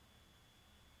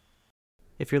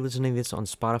If you're listening to this on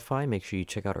Spotify, make sure you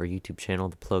check out our YouTube channel,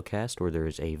 The Plocast, where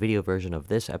there's a video version of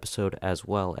this episode as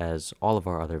well as all of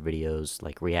our other videos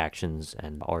like reactions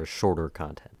and our shorter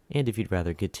content. And if you'd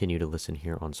rather continue to listen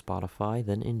here on Spotify,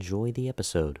 then enjoy the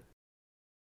episode.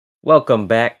 Welcome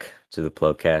back to The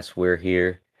Plocast. We're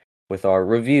here with our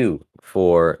review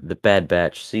for The Bad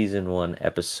Batch Season 1,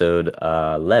 Episode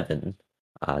 11,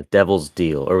 Devil's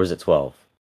Deal. Or was it 12?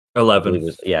 I believe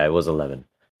 11. it was 11.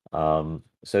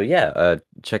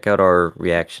 Check out our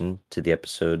reaction to the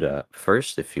episode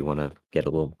first if you want to get a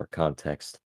little more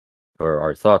context or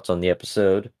our thoughts on the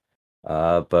episode.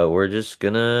 But we're just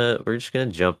gonna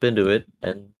jump into it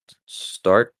and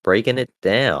start breaking it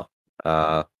down.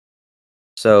 Uh,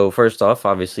 so first off,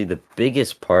 obviously the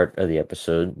biggest part of the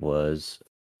episode was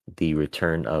the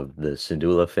return of the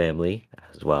Syndulla family,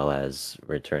 as well as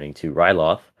returning to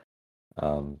Ryloth.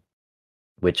 Um,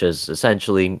 which is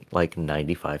essentially like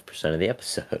 95% of the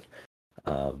episode.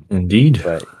 Um, Indeed.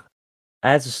 but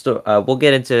as a story, we'll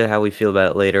get into how we feel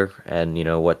about it later, and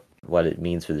what it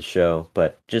means for the show.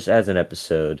 But just as an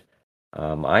episode,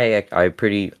 I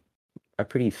pretty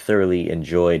thoroughly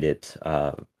enjoyed it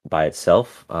by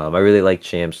itself. I really like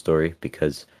Cham's story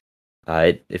because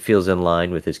it feels in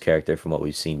line with his character from what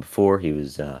we've seen before. He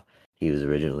was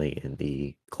originally in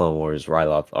the Clone Wars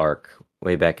Ryloth arc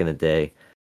way back in the day.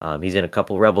 He's in a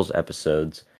couple Rebels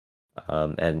episodes,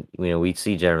 and we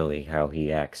see generally how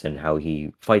he acts and how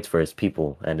he fights for his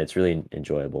people, and it's really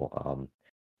enjoyable.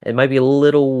 It might be a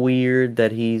little weird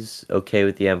that he's okay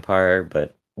with the Empire,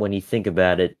 but when you think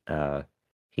about it,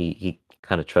 he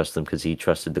kind of trusts them because he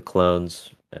trusted the clones,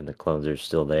 and the clones are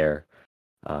still there,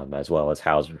 as well as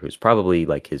Hauser, who's probably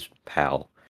like his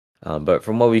pal. But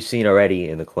from what we've seen already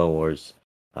in the Clone Wars,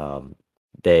 um,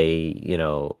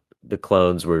 the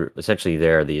clones were essentially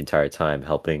there the entire time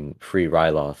helping free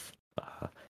Ryloth.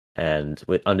 And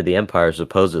under the Empire,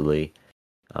 supposedly,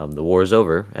 the war is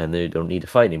over and they don't need to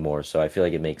fight anymore. So I feel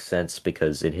like it makes sense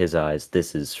because in his eyes,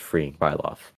 this is freeing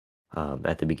Ryloth.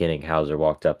 At the beginning, Hauser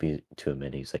walked up to him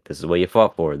and he's like, "This is what you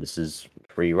fought for. This is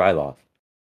free Ryloth."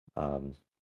 Um,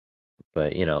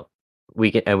 but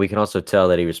we can also tell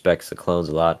that he respects the clones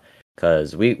a lot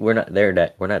because we're not there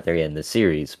yet in the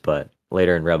series, but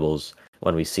later in Rebels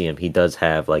when we see him, he does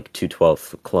have like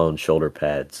 2/12 clone shoulder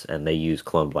pads, and they use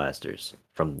clone blasters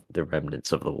from the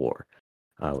remnants of the war,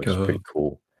 which is pretty Go.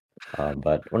 cool.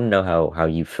 But I want to know how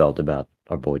you felt about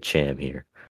our boy Cham here.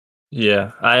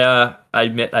 Yeah, I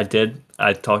admit I did.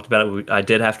 I talked about it. I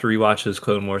did have to rewatch those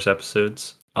Clone Wars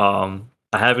episodes. I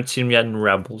haven't seen them yet in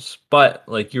Rebels, but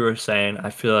like you were saying, I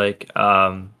feel like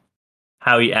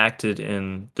how he acted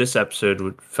in this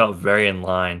episode felt very in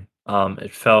line.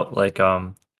 It felt like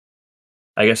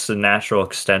I guess the natural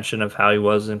extension of how he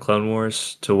was in Clone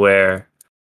Wars, to where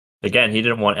again, he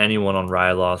didn't want anyone on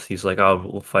Ryloth. He's like, "Oh,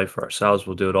 we'll fight for ourselves.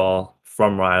 We'll do it all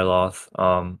from Ryloth."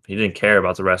 He didn't care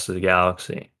about the rest of the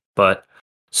galaxy. But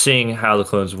seeing how the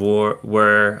clones were,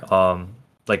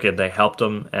 like they helped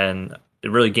him, and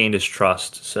it really gained his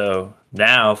trust. So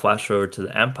now, flash forward to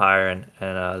the Empire and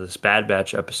this Bad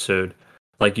Batch episode,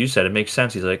 like you said, it makes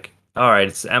sense. He's like, "All right,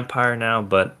 it's the Empire now,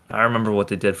 but I remember what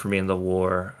they did for me in the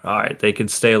war. All right, they can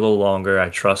stay a little longer. I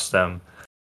trust them.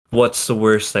 What's the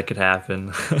worst that could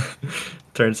happen?"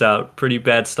 Turns out pretty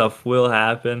bad stuff will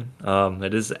happen.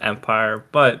 It is the Empire,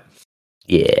 but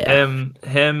Yeah.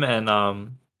 him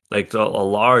and like a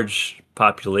large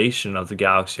population of the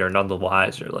galaxy are none the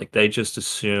wiser. Like they just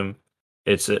assume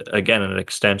it's again an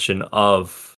extension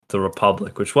of the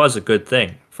Republic, which was a good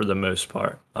thing for the most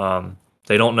part.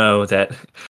 They don't know that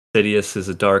Sidious is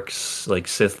a dark like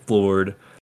Sith Lord,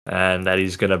 and that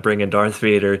he's gonna bring in Darth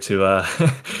Vader to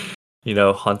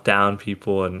hunt down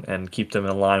people and keep them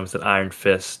in line with an iron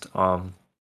fist.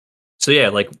 So yeah,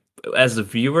 like as the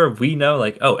viewer, we know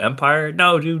like, oh, Empire,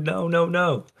 no, dude, no, no,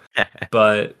 no.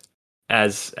 But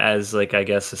as like I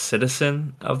guess a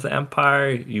citizen of the Empire,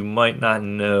 you might not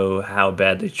know how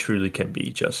bad they truly can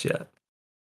be just yet.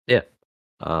 Yeah.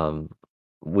 Um,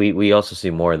 we also see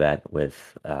more of that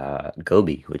with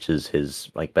Gobi, which is his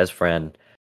like best friend.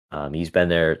 He's been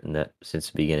there since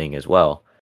the beginning as well.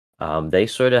 They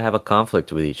sort of have a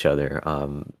conflict with each other.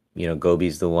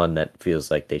 Gobi's the one that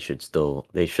feels like they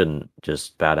shouldn't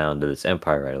just bow down to this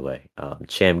empire right away.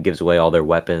 Cham gives away all their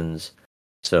weapons,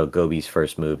 so Gobi's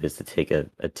first move is to take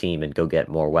a team and go get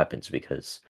more weapons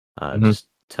because Mhm. just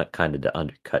kind of to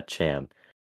undercut Cham.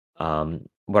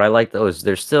 What I like though is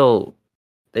they still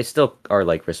are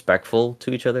like respectful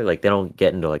to each other. Like they don't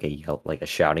get into like a like a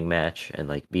shouting match and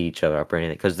like beat each other up or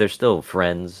anything because they're still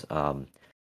friends.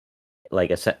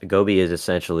 Like Gobi is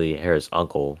essentially Hera's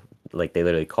uncle. Like they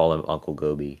literally call him Uncle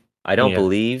Gobi. I don't Yeah,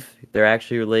 believe they're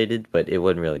actually related, but it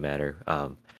wouldn't really matter.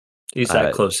 he's that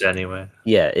Uh, close anyway.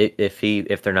 yeah,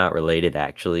 if they're not related,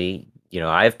 actually,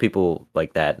 I have people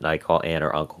like that, and I call aunt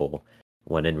or uncle,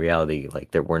 when in reality,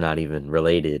 like we're not even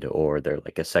related, or they're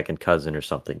like a second cousin or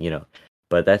something.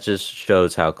 But that just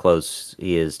shows how close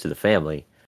he is to the family.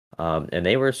 And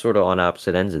they were sort of on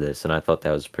opposite ends of this, and I thought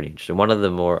that was pretty interesting. One of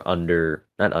the more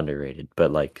not underrated,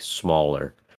 but like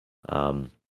smaller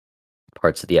um,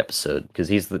 parts of the episode, because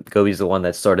Gobi's the one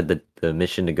that started the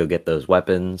mission to go get those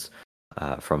weapons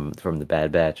from the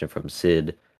Bad Batch and from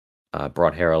Sid.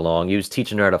 Brought Hera along. He was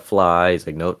teaching her how to fly. He's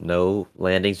like, no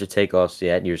landings or takeoffs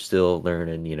yet. You're still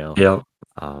learning. Yeah.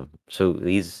 So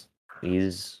he's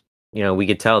we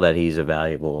could tell that he's a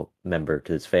valuable member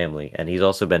to his family, and he's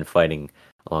also been fighting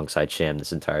alongside Sham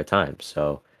this entire time.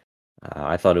 So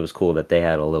I thought it was cool that they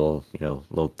had a little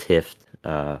tiff.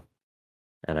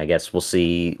 And I guess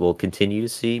we'll continue to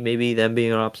see maybe them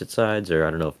being on opposite sides, or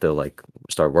I don't know if they'll like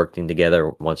start working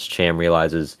together once Cham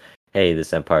realizes, hey,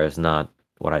 this empire is not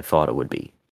what I thought it would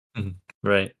be. Mhm.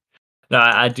 Right. No,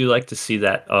 I do like to see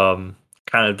that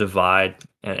kind of divide,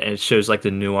 and it shows like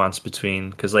the nuance between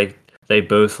because like they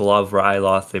both love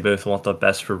Ryloth, they both want the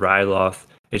best for Ryloth.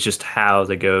 It's just how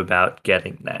they go about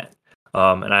getting that.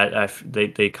 And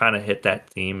they kind of hit that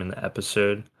theme in the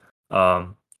episode.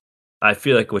 Um, I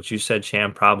feel like what you said,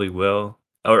 Cham probably will,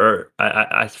 or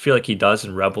I feel like he does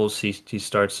in Rebels. He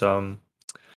starts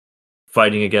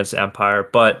fighting against Empire,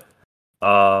 but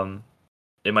um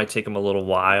it might take him a little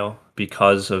while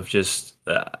because of just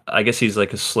I guess he's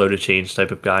like a slow to change type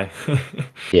of guy.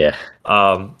 Yeah,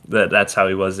 That's how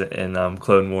he was in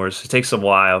Clone Wars. It takes a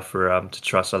while for to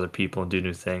trust other people and do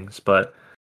new things, but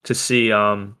to see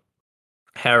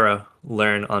Hera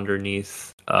learn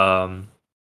underneath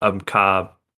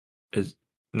Cobb is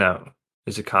no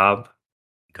is it Cobb?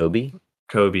 Gobi.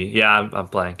 Kobe. Yeah, I'm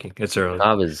blanking. It's early.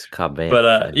 Cobb is Cobb But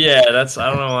Vanth, I think. yeah, that's I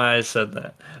don't know why I said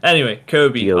that. Anyway,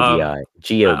 Kobe. Gobi, I,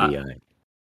 Gobi.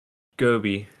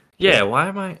 Gobi. Yeah, Yeah, why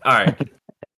am I? All right. it's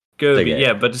Gobi, okay.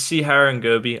 yeah, but to see Hera and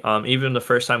Gobi, even the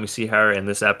first time we see Hera in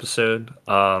this episode,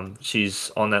 she's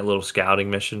on that little scouting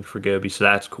mission for Gobi, so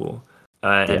that's cool.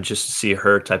 Yeah, And just to see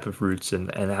her type of roots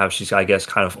and how she's, I guess,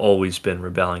 kind of always been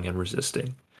rebelling and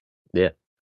resisting. yeah.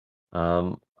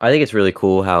 I think it's really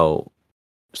cool how,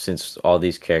 since all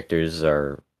these characters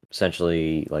are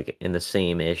essentially like in the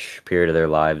same ish period of their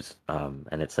lives,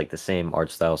 and it's like the same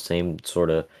art style, same sort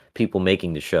of people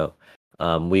making the show.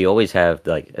 We always have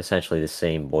like essentially the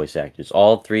same voice actors.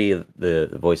 All three of the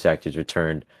voice actors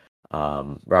returned.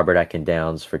 Robert Atkin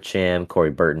Downs for Cham, Corey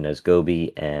Burton as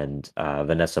Gobi, and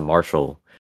Vanessa Marshall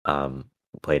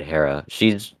played Hera.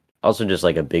 She's also just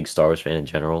like a big Star Wars fan in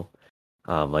general.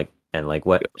 And like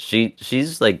what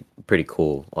she's like pretty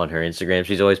cool on her Instagram.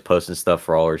 She's always posting stuff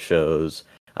for all her shows.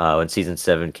 When season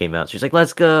 7 came out, she's like,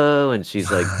 "Let's go!" And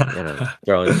she's like,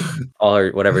 throwing all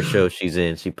her whatever show she's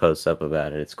in. She posts up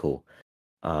about it. It's cool.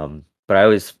 But I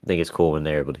always think it's cool when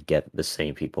they're able to get the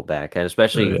same people back, and Oh,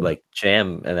 especially yeah. like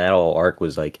Jam and that whole arc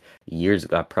was like years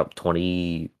ago,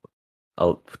 probably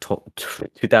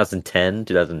 2010,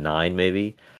 2009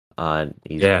 maybe. And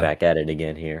he's Yeah. back at it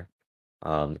again here.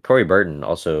 Corey Burton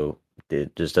also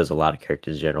just does a lot of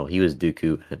characters in general. He was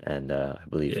Dooku and I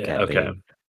believe Yeah. Cat Okay. Bane.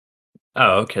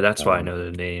 Oh, okay. That's why I Um, know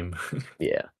the name.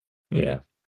 yeah, Yeah.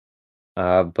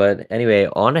 yeah. But anyway,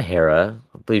 on Hera,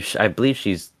 I believe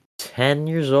she's 10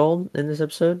 years old in this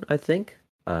episode. I think.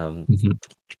 Mhm.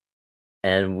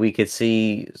 And we could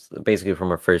see basically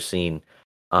from our first scene,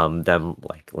 them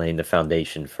like laying the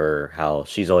foundation for how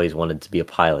she's always wanted to be a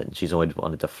pilot and she's always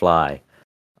wanted to fly.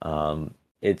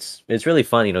 It's really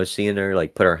fun, seeing her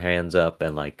like put her hands up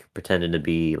and like pretending to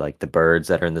be like the birds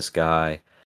that are in the sky,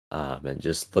 and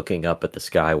just looking up at the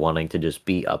sky, wanting to just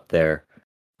be up there.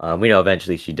 We know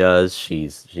eventually she does.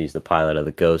 She's the pilot of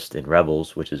the Ghost in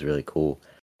Rebels, which is really cool.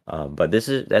 But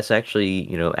that's actually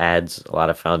adds a lot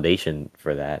of foundation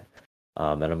for that.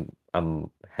 And I'm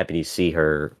happy to see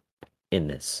her in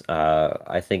this.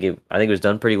 I think it was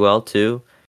done pretty well too.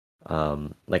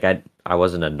 Like I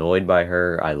wasn't annoyed by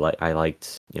her. I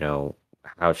liked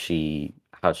how she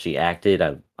acted.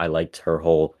 I liked her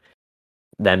whole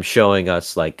them showing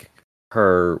us like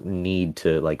her need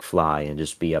to like fly and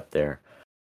just be up there.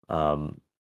 Um,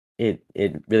 it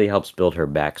really helps build her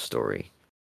backstory.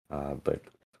 But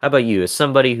how about you? As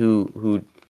somebody who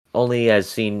only has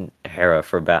seen Hera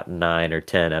for about 9 or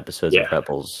 10 episodes of Yeah.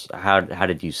 Rebels, how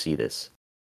did you see this?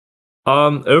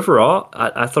 Overall,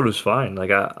 I thought it was fine.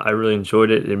 Like I really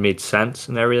enjoyed it. It made sense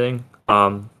and everything.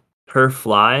 Her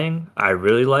flying, I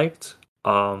really liked.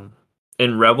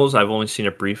 In Rebels, I've only seen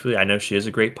it briefly. I know she is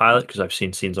a great pilot because I've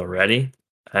seen scenes already.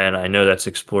 and I know that's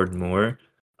explored more.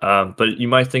 But you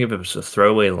might think of it as a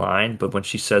throwaway line, but when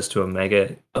she says to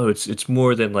Omega, "Oh, it's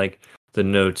more than like the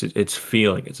notes. It's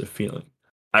feeling. It's a feeling."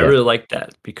 I Yeah. really like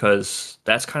that because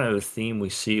that's kind of a theme we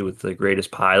see with the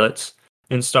greatest pilots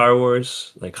in Star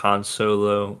Wars, like Han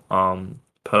Solo,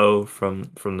 Poe from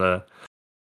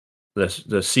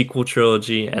the sequel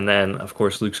trilogy, and then of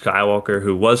course Luke Skywalker,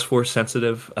 who was force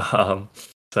sensitive.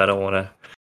 So I don't want to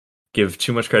give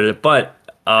too much credit, but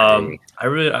Ray, I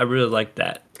really like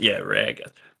that. Yeah, Ray, I guess.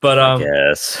 But I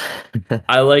guess.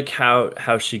 I like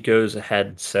how she goes ahead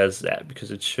and says that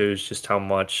because it shows just how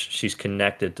much she's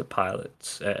connected to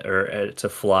pilots or to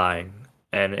flying,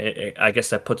 and I guess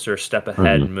that puts her a step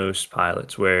ahead Hmm. in most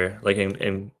pilots. Where like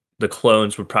in the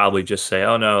clones would probably just say,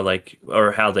 "Oh no," like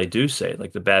or how they do say,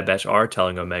 like the Bad Batch are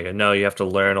telling Omega, "No, you have to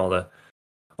learn all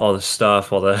the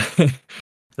stuff, all the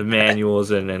the manuals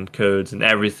and codes and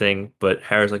everything." But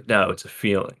Harry's like, no, it's a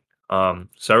feeling.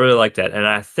 So I really like that, and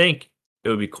I think it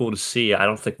would be cool to see. I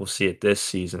don't think we'll see it this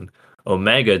season.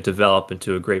 Omega develop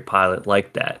into a great pilot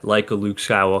like that, like a Luke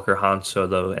Skywalker, Han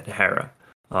Solo, and Hera.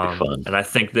 Be fun. And I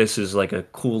think this is like a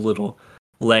cool little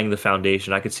laying the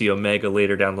foundation. I could see Omega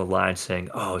later down the line saying,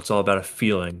 "Oh, it's all about a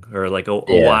feeling," or like a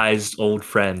Yeah. wise old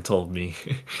friend told me.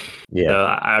 Yeah. So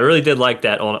I really did like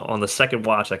that. On the second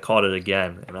watch, I caught it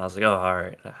again, and I was like, "Oh, all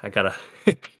right, I gotta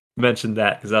mention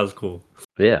that because that was cool."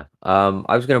 Yeah.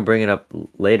 I was gonna bring it up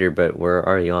later, but we're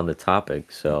already on the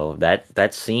topic. So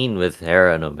that scene with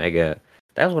Hera and Omega,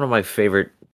 that was one of my favorite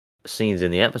scenes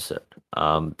in the episode.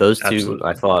 Those two I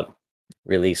Absolutely. thought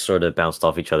really sort of bounced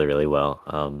off each other really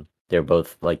well. They're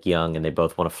both like young and they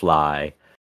both want to fly,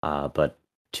 but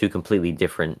two completely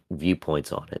different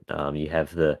viewpoints on it. You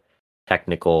have the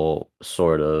technical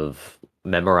sort of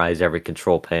memorize every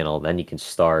control panel, then you can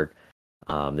start.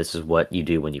 This is what you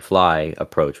do when you fly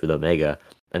approach with Omega.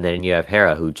 And then you have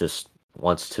Hera who just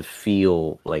wants to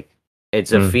feel like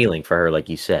it's a Mm, feeling for her, like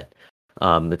you said.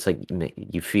 It's like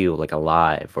you feel like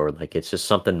alive, or like it's just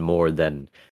something more than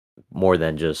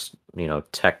just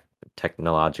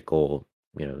technological,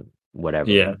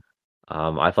 whatever. yeah.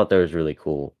 I thought that was really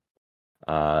cool.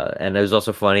 And it was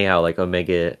also funny how like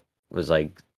Omega was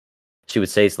like she would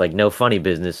say it's like no funny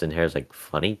business, and Hera's like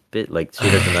funny bit, like she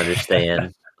doesn't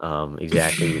understand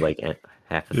exactly like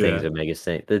half the things Yeah. Omega's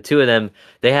saying. The two of them,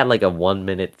 they had like a 1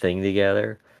 minute thing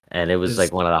together, and it was It's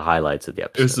like one of the highlights of the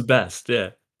it was episode. the best. Yeah.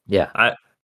 Yeah, I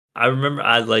I remember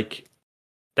I like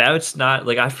that. It's not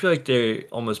like I feel like they're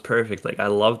almost perfect. Like I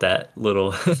love that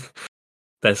little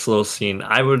this little scene.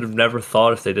 I would have never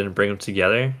thought if they didn't bring them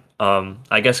together.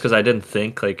 I guess because I didn't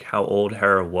think like how old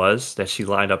Hera was that she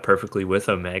lined up perfectly with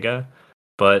Omega,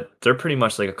 but they're pretty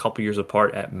much like a couple years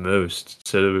apart at most.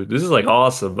 So this is like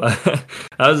awesome.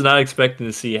 I was not expecting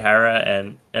to see Hera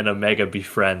and Omega be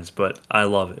friends, but I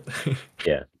love it.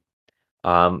 yeah.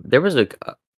 There was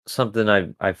something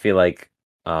I feel like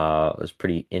was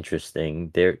pretty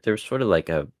interesting. There's sort of like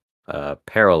a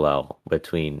parallel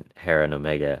between Hera and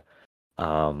Omega.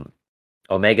 Um,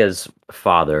 Omega's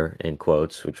father, in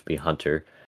quotes, which would be Hunter,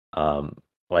 um,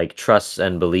 like trusts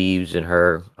and believes in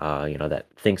her. That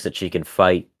thinks that she can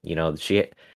fight.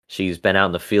 She's been out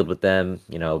in the field with them.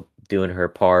 Doing her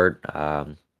part.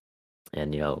 And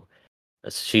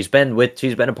she's been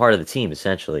a part of the team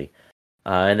essentially.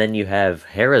 And then you have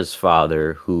Hera's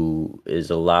father, who is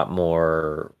a lot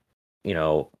more, you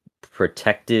know,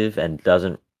 protective and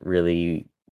doesn't really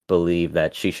believe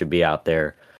that she should be out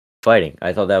there fighting.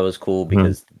 I thought that was cool Mhm.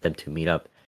 because them two meet up,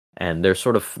 and they're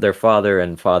sort of their father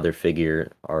and father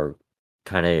figure are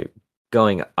kind of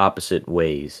going opposite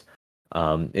ways.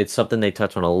 It's something they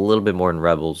touch on a little bit more in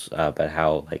Rebels, about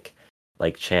how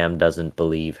like Cham doesn't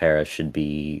believe Hera should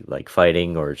be like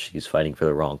fighting, or she's fighting for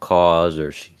the wrong cause,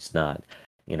 or she's not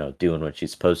doing what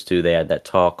she's supposed to. They had that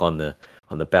talk on the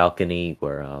balcony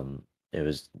where it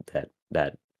was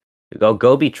that oh,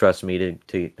 Gobi trusts me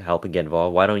to help and get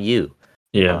involved. Why don't you?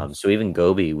 Yeah. So even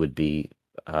Gobi would be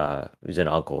who's an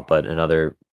uncle, but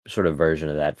another sort of version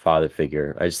of that father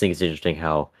figure. I just think it's interesting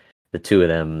how the two of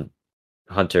them,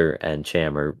 Hunter and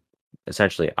Cham, are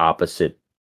essentially opposite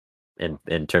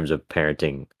in terms of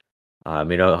parenting.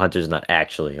 Hunter's not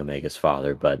actually Omega's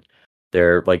father, but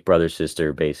they're like brother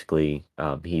sister basically.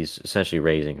 He's essentially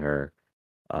raising her,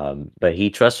 but he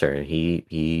trusts her, and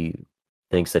he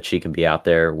thinks that she can be out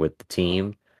there with the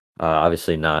team.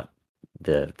 Obviously, not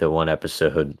the one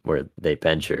episode where they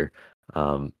bench her,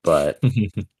 but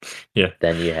Yeah.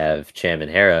 then you have Cham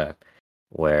and Hera,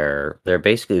 where they're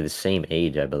basically the same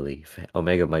age, I believe.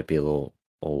 Omega might be a little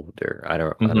older. I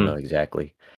don't know Hmm.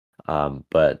 exactly.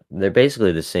 But they're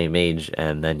basically the same age,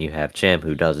 and then you have Champ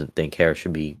who doesn't think Hera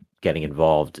should be getting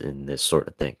involved in this sort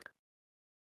of thing.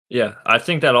 Yeah, I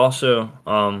think that also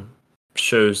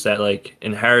shows that like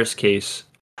in Harris' case,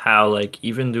 how like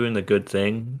even doing the good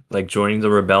thing, like joining the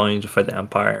rebellion to fight the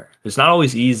Empire, it's not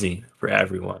always easy for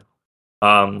everyone.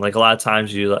 Like a lot of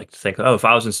times you like to think, oh, if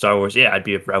I was in Star Wars, yeah, I'd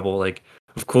be a rebel. Like,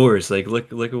 of course, like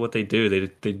look at what they do.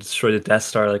 They destroy the Death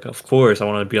Star. Like, of course, I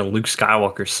want to be on Luke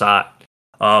Skywalker's side.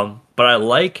 But I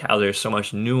like how there's so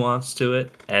much nuance to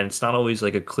it, and it's not always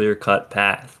like a clear cut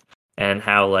path. And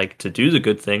how like to do the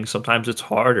good thing, sometimes it's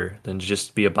harder than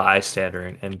just be a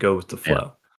bystander and go with the Yeah,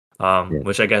 flow. yeah,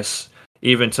 Which I guess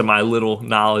even to my little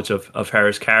knowledge of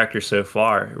Hera's character so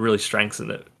far, it really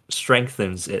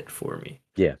strengthens it for me.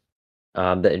 yeah. Yeah,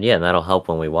 and that'll help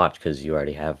when we watch because you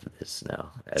already have this now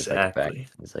as like a back, Exactly.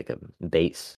 as like a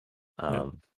base. Yeah.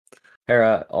 Um,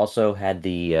 Hera also had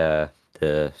the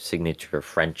signature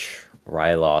French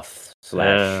Ryloth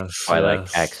slash Yes, Twilight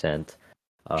yes. accent.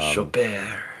 Um, Chopin.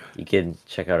 you can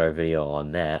check out our video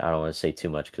on that. I don't want to say too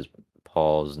much because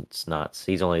Paul's it's not.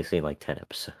 He's only seen like 10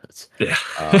 episodes. Yeah,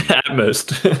 Um, at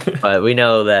most. but we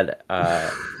know that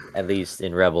at least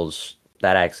in Rebels,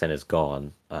 that accent is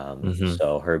gone. Hmm.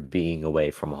 So her being away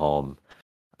from home,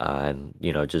 and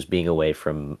just being away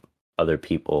from other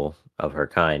people of her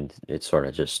kind, it sort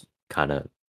of just kind of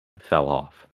fell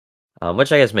off.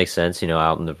 Which I guess makes sense.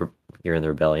 Out in you're in the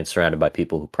rebellion, surrounded by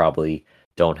people who probably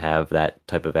don't have that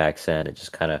type of accent. It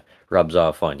just kind of rubs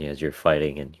off on you as you're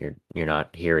fighting, and you're not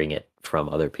hearing it from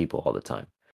other people all the time.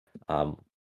 Um,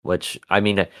 which I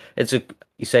mean, it's a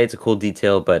you say it's a cool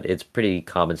detail, but it's pretty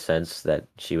common sense that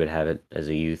she would have it as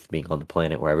a youth being on the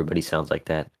planet where everybody sounds like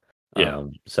that. Yeah.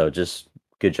 So just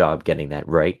good job getting that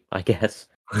right, I guess.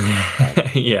 Um,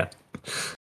 Yeah.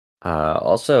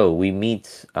 Also, we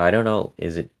meet, I don't know,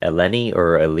 is it Eleni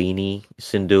or Eleni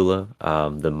Syndulla,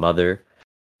 the mother?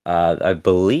 I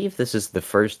believe this is the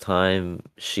first time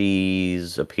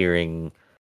she's appearing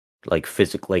like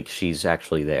physically, like she's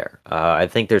actually there. I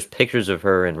think there's pictures of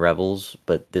her in Rebels,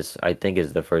 but this I think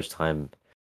is the first time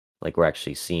like we're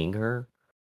actually seeing her.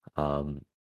 Um,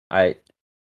 I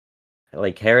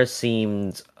like Hera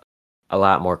seemed a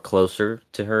lot more closer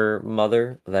to her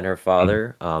mother than her Mhm.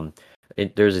 father.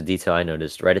 There's a detail I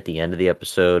noticed right at the end of the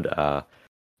episode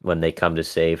when they come to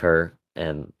save her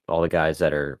and all the guys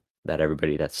that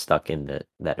everybody that's stuck in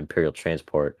that Imperial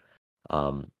transport.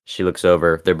 She looks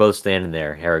over. They're both standing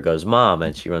there. Hera goes, "Mom,"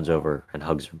 and she runs over and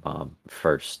hugs her mom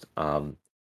first.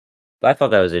 But I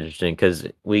thought that was interesting because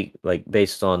we like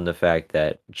based on the fact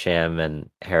that Cham and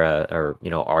Hera are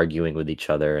arguing with each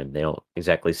other and they don't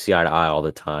exactly see eye to eye all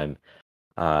the time.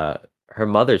 uh, Her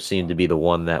mother seemed to be the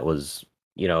one that was,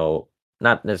 you know,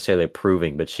 not necessarily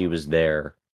approving, but she was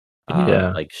there.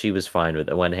 Yeah. Like she was fine with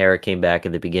it. When Hera came back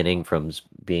in the beginning from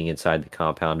being inside the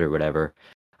compound or whatever,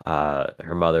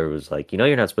 her mother was like,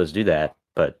 you're not supposed to do that,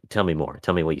 but tell me more.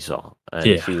 Tell me what you saw. And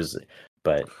Yeah. she was,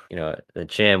 but the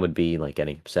Chan would be like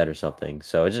getting upset or something.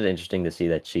 So it's just interesting to see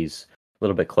that she's a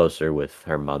little bit closer with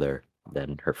her mother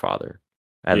than her father,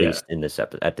 at Yeah. least in this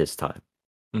at this time.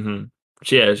 Hmm.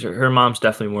 Yeah, her mom's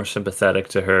definitely more sympathetic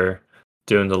to her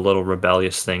doing the little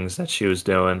rebellious things that she was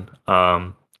doing.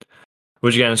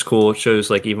 Which again is cool. It shows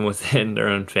like even within their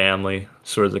own family,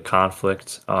 sort of the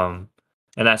conflict.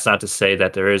 And that's not to say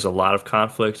that there is a lot of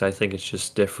conflict. I think it's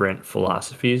just different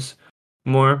philosophies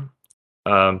more.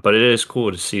 But it is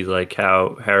cool to see like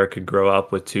how Hera could grow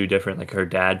up with two different, like her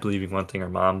dad believing one thing, her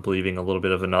mom believing a little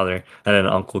bit of another, and then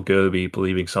Uncle Gobi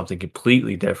believing something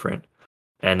completely different.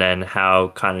 And then how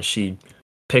kind of she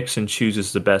picks and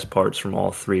chooses the best parts from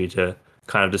all three to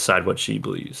kind of decide what she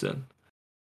believes in.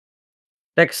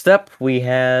 Next up, we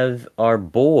have our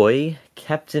boy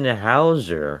Captain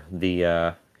Hauser.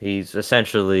 He's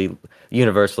essentially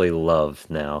universally loved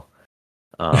now.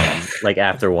 Like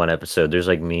after one episode, there's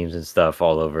like memes and stuff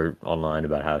all over online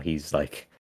about how he's like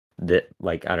that.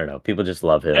 Like I don't know, people just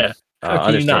love him, Yeah. How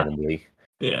can you not? understandably.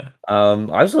 Yeah. I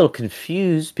was a little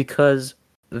confused because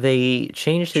they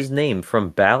changed his name from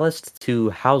Ballast to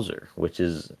Hauser, which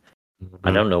is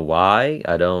I Mhm. don't know why.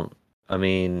 I don't. I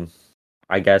mean,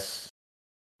 I guess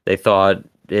they thought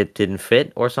it didn't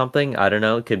fit or something. I don't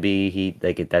know. It could be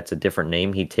that's a different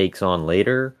name he takes on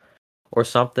later or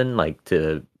something like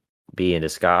to be in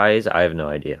disguise. I have no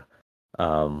idea.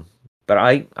 Um, but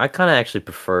I kind of actually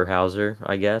prefer Hauser.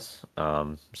 I guess.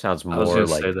 Sounds I was more gonna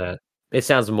say like that. it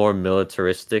sounds more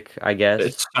militaristic. I It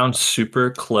guess. sounds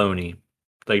super cloney.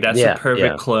 Like that's a Yeah.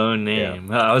 perfect Yeah. clone Yeah.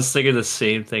 name. I was thinking the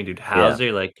same thing, dude. Yeah.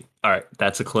 Hauser, like, all right,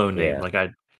 that's a clone name. Yeah. Like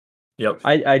yep.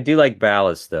 I do like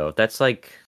ballast though. That's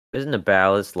like isn't a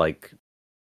ballast like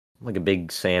a big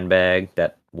sandbag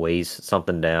that weighs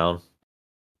something down?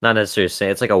 Not necessarily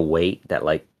sand. It's like a weight that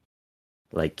like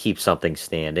keeps something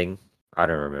standing. I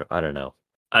don't remember. I don't know.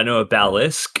 I know a Um,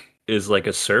 Balisk is like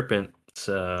a serpent,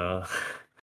 so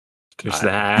there's I,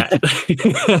 that.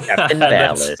 Captain And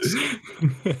that's Ballast.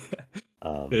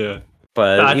 Um, yeah. No,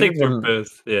 but I even think they're from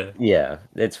both yeah. yeah,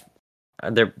 it's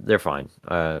they're fine.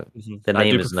 The I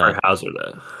name do is prefer not. Hauser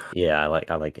though. Yeah,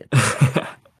 I like it.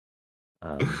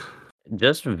 Um,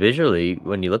 just visually,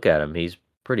 when you look at him, he's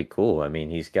pretty cool. I mean,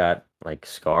 he's got like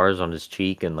scars on his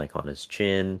cheek and like on his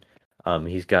chin.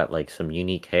 He's got like some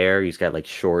unique hair. He's got like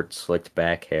short, slicked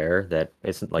back hair that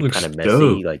isn't like kind Looks of messy.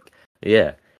 dope. Like,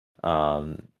 yeah,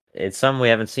 it's something we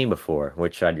haven't seen before,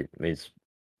 which is,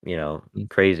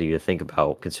 crazy to think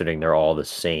about considering they're all the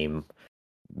same.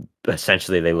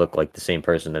 Essentially, they look like the same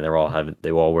person, and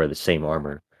they all wear the same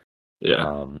armor.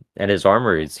 Yeah. And his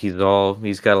armor is he's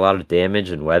got a lot of damage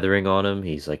and weathering on him.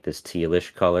 He's like this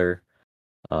tealish color.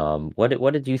 What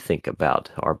did you think about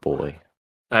our boy?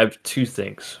 I have two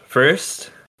things. First,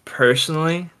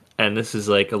 personally, and this is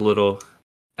like a little,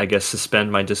 I guess,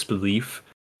 suspend my disbelief.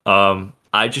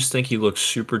 I just think he looks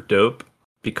super dope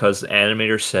because the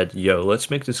animator said, "Yo, let's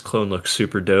make this clone look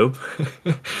super dope."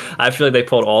 I feel like they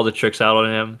pulled all the tricks out on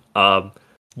him.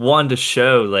 One to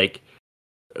show like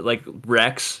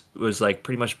Rex was like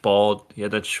pretty much bald. He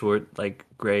had that short like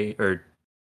gray or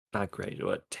not gray,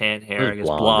 what tan It hair? was I guess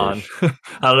blonde. blondish.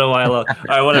 I don't know why I love. All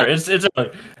right, whatever. It's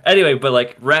anyway. But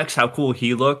like Rex, how cool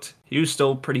he looked. He was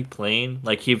still pretty plain.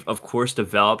 Like he of course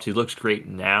developed. He looks great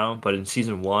now. But in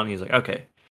season one, he's like okay,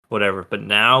 whatever. But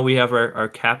now we have our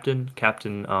Captain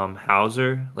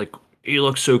Hauser. Like he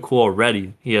looks so cool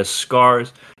already. He has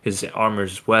scars. His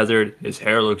armor's weathered. His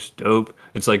hair looks dope.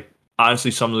 It's like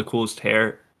honestly some of the coolest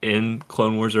hair in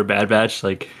Clone Wars or Bad Batch.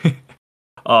 Like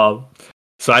um,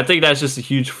 so I think that's just a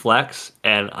huge flex,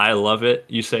 and I love it.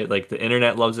 You say like the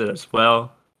internet loves it as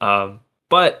well.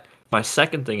 But my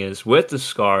second thing is with the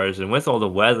scars and with all the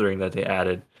weathering that they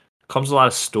added, comes a lot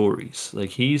of stories. Like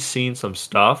he's seen some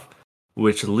stuff,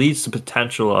 which leads to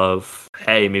potential of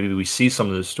hey, maybe we see some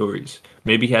of those stories.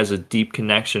 Maybe he has a deep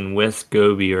connection with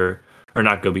Gobi or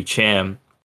not Gobi Cham,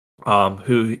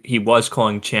 who he was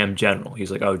calling Cham General.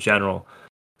 He's like, oh, General.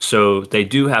 So they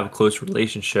do have a close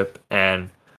relationship,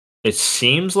 and it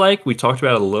seems like we talked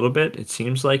about it a little bit. It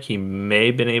seems like he may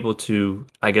have been able to,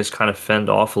 I guess, kind of fend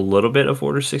off a little bit of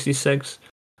Order 66.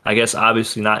 I guess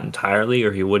obviously not entirely,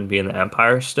 or he wouldn't be in the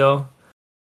Empire still.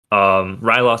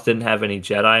 Ryloth didn't have any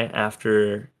Jedi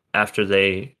after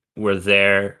they were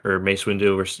there, or Mace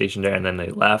Windu were stationed there, and then they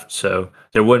left. So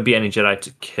there wouldn't be any Jedi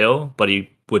to kill, but he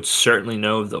would certainly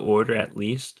know of the Order at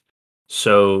least.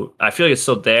 So I feel like it's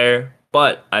still there,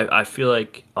 but I feel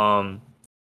like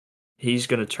he's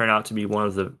going to turn out to be one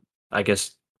of the, I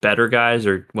guess, better guys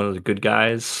or one of the good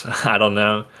guys. I don't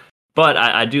know. But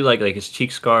I do like his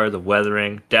cheek scar, the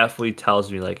weathering definitely tells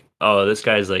me like, oh, this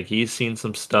guy's like he's seen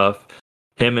some stuff.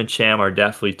 Him and Cham are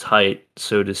definitely tight.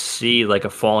 So to see like a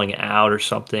falling out or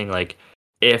something, like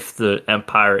if the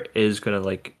Empire is gonna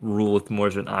like rule with more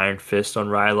of an iron fist on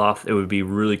Ryloth, it would be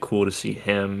really cool to see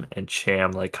him and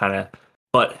Cham like kind of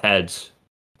butt heads.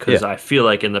 Because Yeah, I feel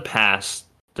like in the past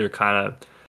they're kind of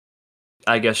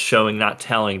I guess showing, not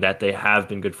telling that they have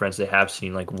been good friends. They have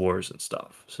seen like wars and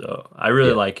stuff. So I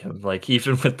really yeah, like him. Like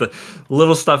even with the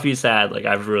little stuff he's had, like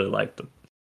I've really liked him.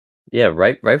 yeah.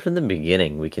 Right from the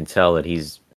beginning, we can tell that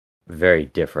he's very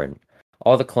different.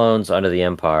 All the clones under the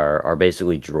Empire are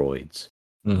basically droids.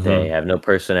 They Mm-hmm. have no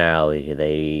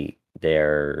personality.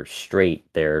 They're straight.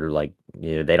 They're like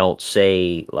they don't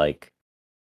say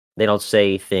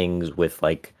things with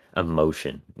like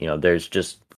emotion. There's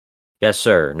just yes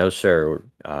sir, no sir.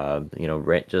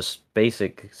 Just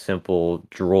basic simple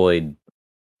droid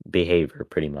behavior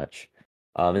pretty much.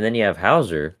 And then you have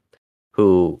Hauser,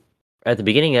 who at the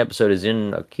beginning of the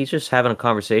episode he's just having a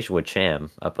conversation with Cham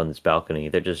up on this balcony.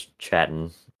 They're just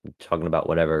chatting, talking about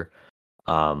whatever.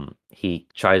 He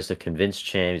tries to convince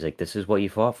Cham. He's like, "This is what you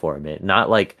fought for, man. Not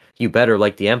like you better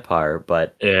like the Empire,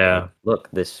 but Yeah. look,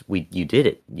 you did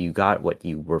it. You got what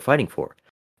you were fighting for."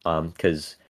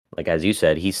 Because like as you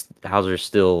said, Hauser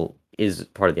still is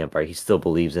part of the Empire. He still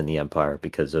believes in the Empire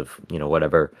because of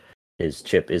whatever his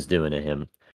chip is doing to him.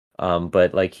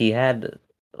 But like he had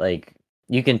like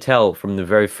you can tell from the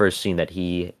very first scene that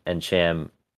he and Cham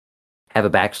have a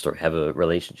backstory, have a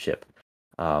relationship.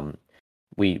 Um,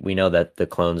 we know that the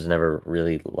clones never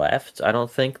really left. I don't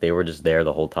think they were just there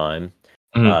the whole time.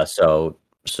 Mhm.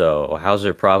 So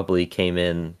Hauser probably came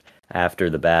in after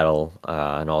the battle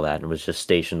and all that, and was just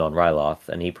stationed on Ryloth,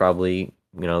 and he probably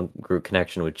grew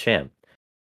connection with Cham.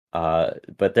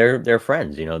 But they're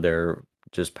friends. They're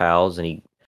just pals, and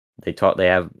they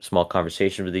have small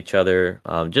conversations with each other.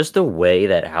 Just the way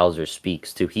that Hauser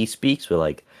speaks too. He speaks with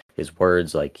like his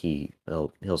words. Like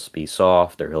he'll be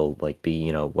soft or he'll like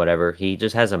be whatever. He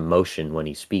just has emotion when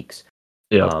he speaks.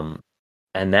 Yep. Um,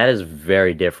 and that is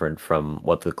very different from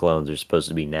what the clones are supposed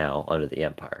to be now under the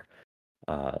Empire.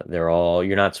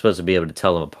 You're not supposed to be able to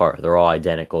tell them apart. They're all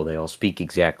identical. They all speak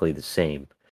exactly the same.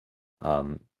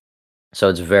 Um, so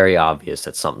it's very obvious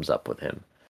that something's up with him.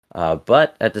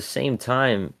 But at the same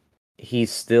time,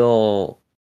 he's still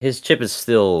his chip is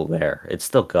still there. It's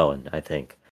still going, I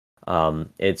think.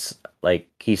 It's like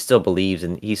he still believes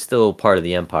and he's still part of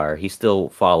the empire. He still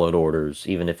followed orders,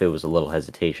 even if it was a little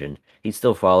hesitation. He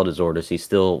still followed his orders. He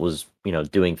still was,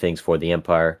 doing things for the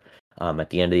empire.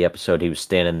 At the end of the episode, he was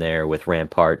standing there with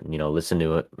Rampart and, listening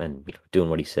to it and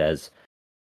doing what he says.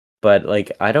 But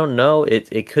like I don't know,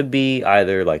 it could be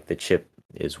either like the chip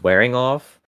is wearing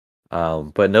off,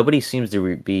 but nobody seems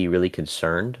to be really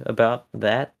concerned about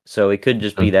that. So it could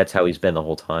just be Mm. that's how he's been the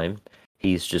whole time.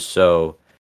 He's just so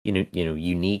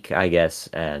unique, I guess,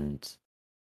 and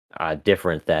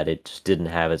different that it just didn't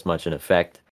have as much an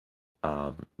effect.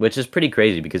 Which is pretty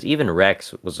crazy because even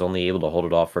Rex was only able to hold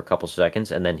it off for a couple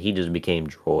seconds, and then he just became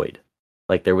droid.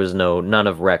 Like there was none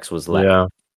of Rex was left, Yeah.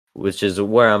 which is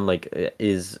where I'm like,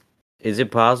 is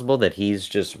it possible that he's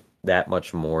just that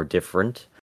much more different?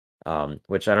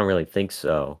 Which I don't really think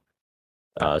so.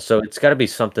 So it's got to be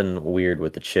something weird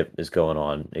with the chip is going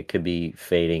on. It could be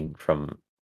fading from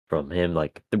him.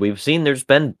 Like we've seen, there's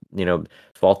been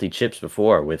faulty chips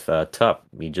before with Tup.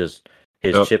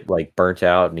 His Yep. chip like burnt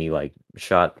out and he like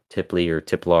shot Tipley or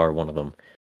Tiplar, one of them.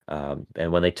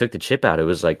 And when they took the chip out, it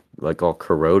was like all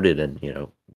corroded and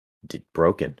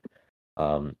broken.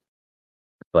 Um,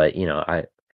 but I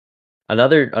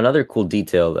another cool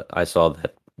detail that I saw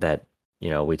that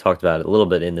we talked about it a little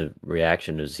bit in the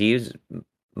reaction is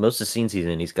most of the scenes he's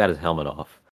in, he's got his helmet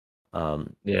off.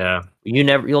 Um, Yeah.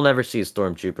 you'll never see a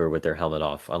stormtrooper with their helmet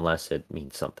off unless it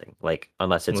means something. Like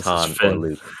unless it's Unless it's Han or Finn.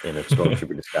 Luke in a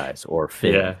stormtrooper disguise or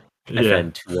Finn Yeah. Yeah.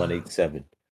 FN 2187.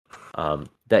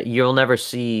 That you'll never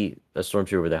see a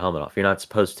stormtrooper with a helmet off. You're not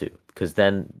supposed to, because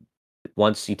then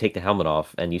once you take the helmet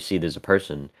off and you see there's a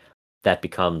person, that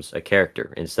becomes a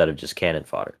character instead of just cannon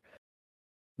fodder.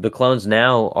 The clones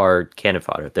now are cannon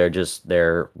fodder.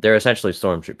 They're essentially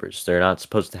stormtroopers. They're not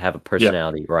supposed to have a Yep.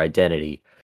 personality or identity.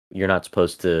 You're not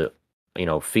supposed to,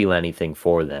 feel anything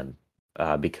for them,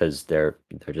 because they're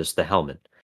just the helmet.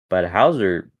 But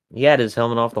Hauser, he had his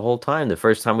helmet off the whole time. The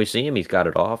first time we see him, he's got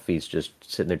it off. He's just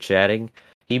sitting there chatting.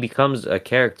 He becomes a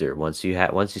character once you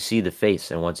see the face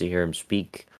and once you hear him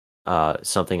speak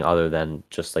something other than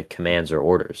just like commands or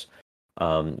orders,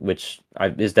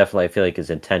 is definitely I feel like is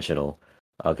intentional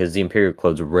because the Imperial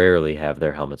clones rarely have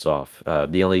their helmets off.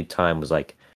 The only time was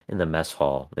like in the mess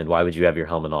hall, and why would you have your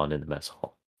helmet on in the mess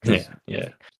hall? Because Yeah.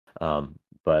 Yeah.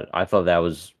 but I thought that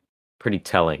was pretty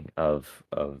telling of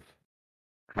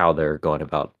how they're going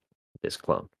about this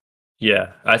clone.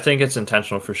 Yeah, I think it's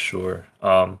intentional for sure.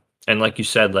 And like you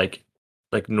said, like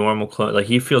normal clone, like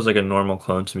he feels like a normal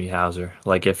clone to me, Hauser.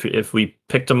 Like if we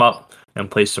picked him up and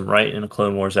placed him right in a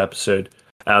Clone Wars episode,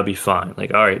 that would be fine.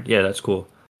 Like, all right, yeah, that's cool.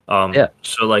 Yeah,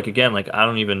 So like again, like I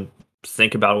don't even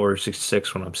think about Order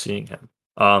 66 when I'm seeing him.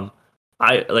 Um,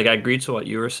 I agreed to what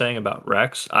you were saying about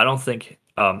Rex. I don't think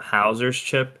Hauser's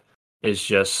chip is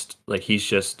just like he's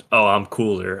just, oh, I'm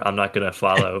cooler. I'm not gonna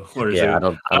follow orders. yeah. I I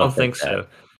don't don't think think that.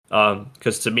 so.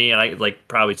 Because to me, and I like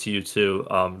probably to you too,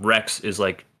 Rex is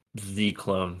like the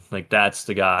clone. Like that's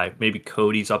the guy. Maybe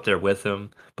Cody's up there with him,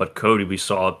 but Cody we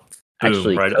saw boom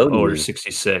Actually, right Cody Order is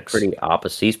 66. pretty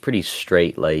opposite. He's pretty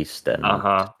straight laced and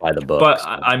Uh-huh. by the But books.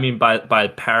 I mean by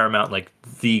Paramount, like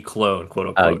the clone, quote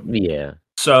unquote. Yeah,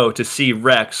 So to see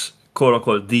Rex, quote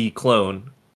unquote, the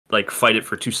clone, like fight it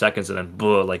for 2 seconds and then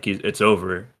blah, like it's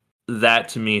over. That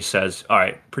to me says, all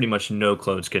right, pretty much no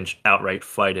clones can outright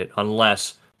fight it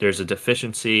unless there's a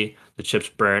deficiency, the chip's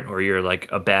burnt, or you're like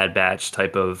a bad batch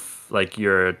type of like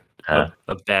you're uh,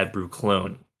 a bad brew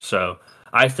clone. So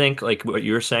I think like what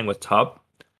you were saying with Tup,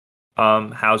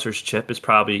 Hauser's chip is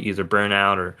probably either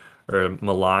burnout or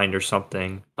maligned or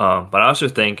something. But I also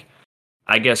think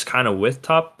I guess kind of with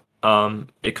Top,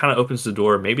 it kind of opens the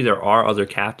door. Maybe there are other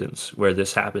captains where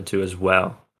this happened to as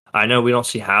well. I know we don't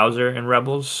see Hauser in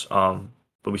Rebels,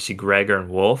 but we see Gregor and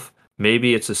Wolf.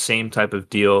 Maybe it's the same type of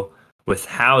deal with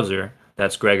Hauser.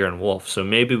 That's Gregor and Wolf. So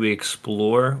maybe we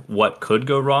explore what could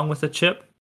go wrong with the chip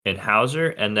in Hauser,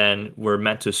 and then we're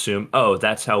meant to assume, oh,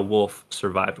 that's how Wolf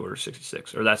survived Order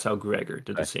 66, or that's how Gregor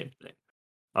did the okay. same thing.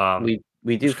 Um,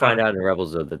 We do which kind find of out in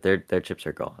Rebels though that their chips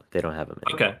are gone. They don't have them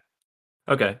anymore.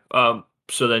 okay. Okay.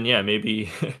 So then, yeah, maybe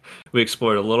we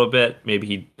explored a little bit.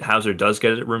 Maybe Hauser does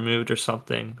get it removed or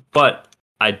something. But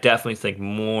I definitely think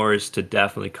more is to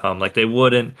definitely come. Like they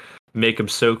wouldn't make him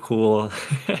so cool,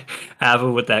 have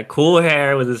him with that cool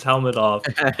hair with his helmet off,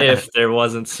 if there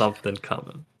wasn't something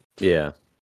coming. Yeah.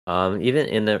 Even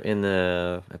in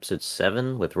the episode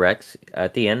 7 with Rex,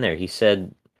 at the end there, he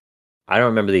said, I don't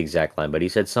remember the exact line, but he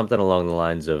said something along the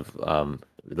lines of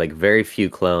like very few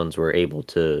clones were able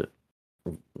to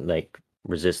like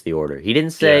resist the order. He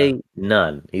didn't Yeah. say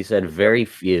none. He said Yep. very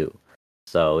few.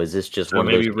 So is this just So one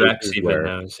of those maybe Rex cases even where,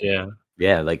 knows. Yeah.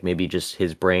 yeah, like maybe just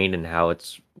his brain and how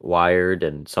it's wired,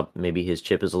 and some maybe his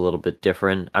chip is a little bit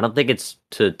different. I don't think it's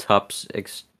to Tup's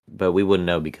but we wouldn't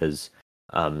know because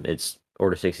it's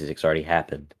Order 66 already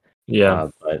happened. Yeah.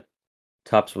 But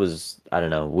Tup's was, I don't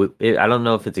know. I don't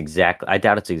know if it's exactly. I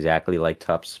doubt it's exactly like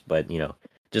Tup's, but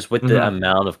just with the Hmm.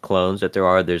 amount of clones that there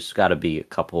are, there's got to be a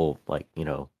couple, like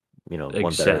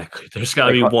ones that are Exactly. There's got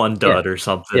to like be one yeah, dud or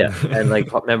something. yeah, and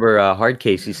like remember Hard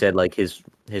Case, he said like his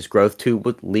growth tube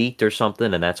leaked or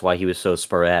something, and that's why he was so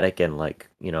sporadic and like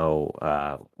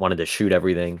wanted to shoot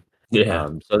everything. Yeah.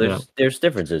 So Yeah. there's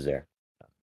differences there.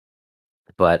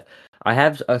 But I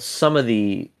have some of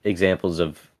the examples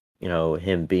of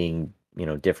him being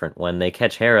different. When they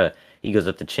catch Hera, he goes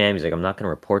up to Cham. He's like, "I'm not going to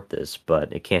report this,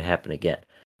 but it can't happen again."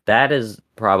 That is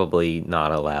probably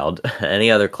not allowed. Any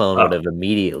other clone would Oh, have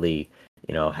immediately,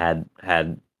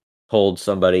 had told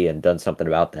somebody and done something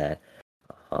about that.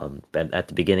 But at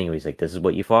the beginning, he's like, "This is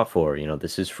what you fought for.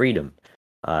 This is freedom."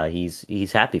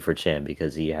 He's happy for Cham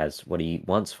because he has what he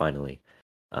wants finally.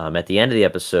 At the end of the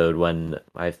episode, when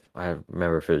I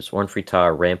remember if it was Orn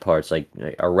Fritar Ramparts like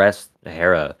arrest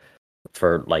Hera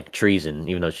for like treason,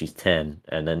 even though she's 10,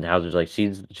 and then Hauser's like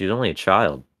she's only a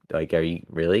child. Like, are you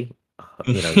really?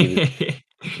 He was,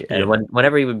 and yeah.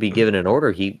 whenever he would be given an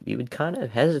order, he would kind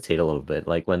of hesitate a little bit.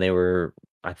 Like when they were,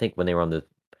 I think when they were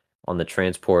on the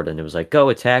transport, and it was like go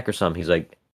attack or something. He's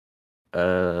like,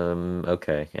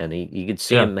 okay, and you could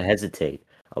see Yeah. him hesitate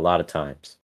a lot of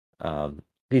times. Um,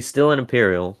 he's still an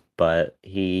Imperial, but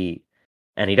he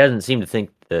doesn't seem to think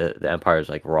the Empire is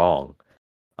like wrong.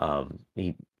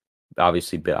 He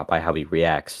obviously by how he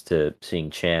reacts to seeing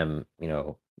Cham,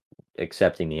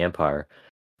 accepting the Empire,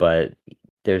 but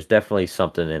there's definitely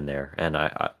something in there, and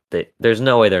there's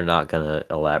no way they're not gonna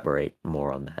elaborate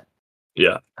more on that.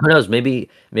 Yeah. Who knows? Maybe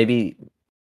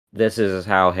this is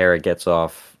how Hera gets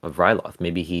off of Ryloth.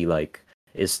 Maybe he like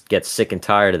gets sick and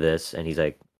tired of this, and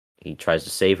he tries to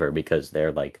save her because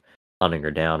they're like hunting her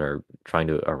down or trying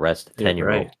to arrest a Yeah.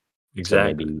 10-year-old. Right. So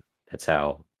Exactly. maybe that's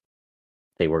how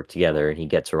they work together, and he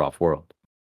gets her off world.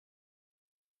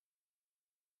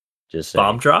 Just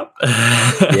Bomb saying. drop.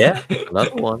 Yeah,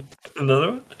 another one.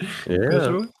 Another one. Yeah.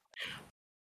 Another one.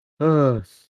 Uh,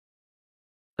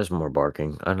 there's more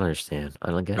barking. I don't understand.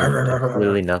 I don't get it. There's I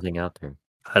literally nothing out there.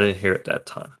 didn't hear it that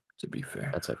time. To be fair.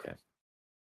 That's okay.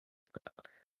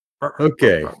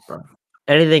 Okay.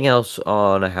 Anything else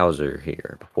on Hauser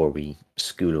here before we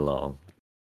scoot along?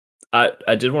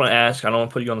 I did want to ask. I don't want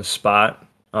to put you on the spot,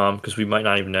 because we might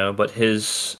not even know. But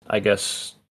his, I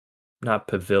guess, not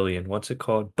pavilion. What's it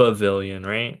called? Pavilion,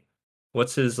 right?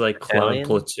 What's his like clone Battalion?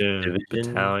 platoon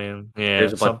Division? battalion? Yeah,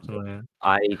 There's a bunch something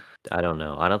like that. I don't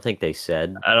know. I don't think they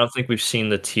said. I don't think we've seen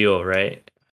the teal, right?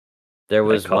 There That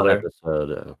was one color.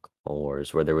 episode of Clone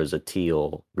Wars where there was a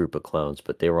teal group of clones,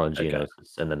 but they were on Okay.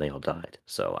 Geonosis and then they all died.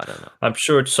 So I don't know. I'm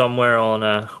sure it's somewhere on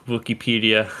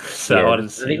Wikipedia, so I Yeah, wanted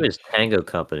to I think it see. was Tango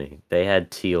Company. They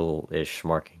had teal-ish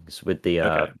markings with the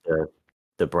Okay.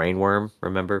 the brainworm.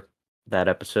 Remember that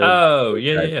episode? Oh,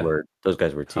 yeah, yeah, yeah. Those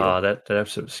guys were teal. Oh, that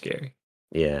episode was scary.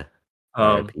 Yeah. Um,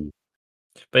 R.I.P.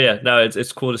 but yeah, no,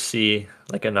 it's cool to see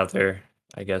like another,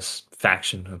 I guess,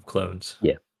 faction of clones.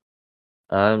 Yeah.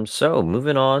 So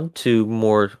moving on to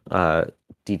more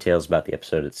details about the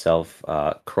episode itself.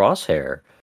 Crosshair,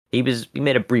 he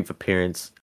made a brief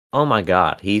appearance. Oh my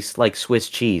God, he's like Swiss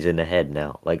cheese in the head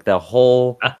now. Like the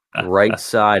whole right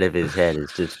side of his head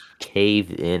is just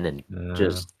caved in and Uh,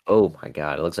 just, oh my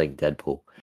God, it looks like Deadpool.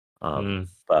 mm,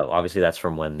 But obviously that's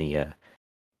from when the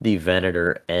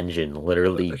Venator engine a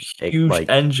literally huge like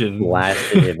engine.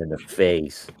 blasted him in the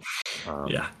face.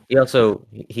 Yeah,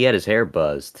 He had his hair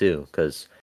buzzed too, because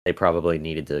they probably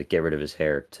needed to get rid of his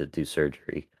hair to do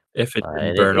surgery. if it didn't And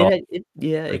it burn it off, had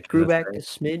yeah, I it grew guess, back a right?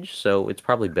 smidge, so it's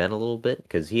probably been a little bit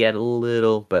because he had a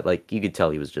little, but like you could tell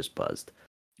he was just buzzed.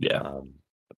 Yeah, Um,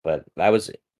 but that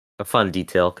was a fun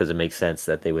detail because it makes sense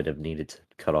that they would have needed to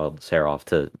cut all his hair off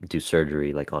to do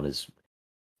surgery, like on his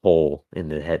hole in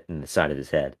the side of his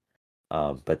head.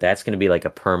 But that's going to be like a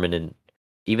permanent.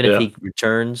 Even if yeah. he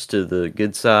returns to the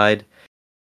good side,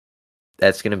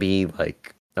 that's going to be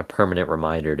like a permanent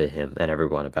reminder to him and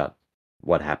everyone about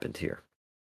what happened here,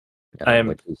 I am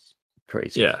which is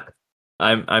Crazy. Yeah.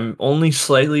 I'm only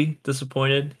slightly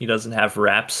disappointed he doesn't have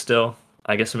wraps still.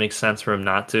 I guess it makes sense for him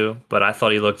not to, but I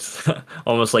thought he looked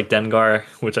almost like Dengar,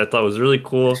 which I thought was really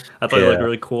cool. I thought he looked Yeah.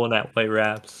 really cool in that white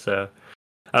wraps. So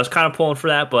I was kind of pulling for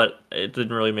that, but it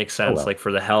didn't really make Oh sense, well. like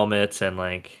for the helmets and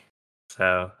like.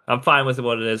 So I'm fine with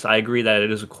what it is. I agree that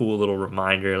it is a cool little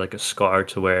reminder, like a scar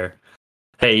to where,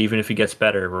 hey, even if he gets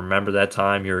better, remember that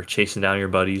time you're chasing down your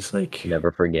buddies. Like,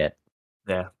 Never forget.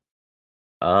 yeah,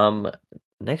 Um,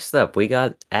 Next up, we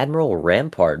got Admiral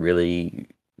Rampart really,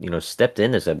 stepped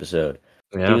in this episode.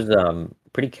 He yeah, was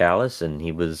pretty callous and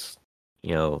he was,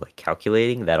 like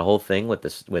calculating that whole thing with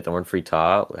this with Ornfrey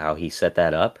Ta, how he set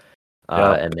that up.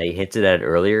 yep, And they hinted at it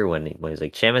earlier when he's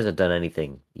like, Cham hasn't done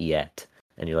anything yet.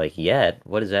 And you're like, yet?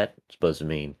 What is that supposed to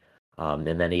mean? And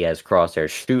then he has Crosshair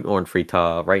shoot Ornfrey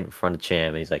Ta right in front of Cham,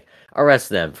 and he's like, arrest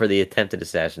them for the attempted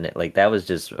assassinate. Like that was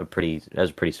a pretty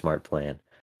smart plan.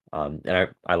 And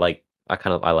I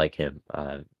like him.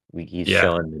 He's yeah.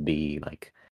 shown to be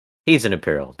like he's an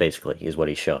Imperial, basically, is what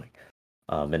he's showing,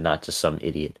 and not just some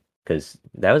idiot. Because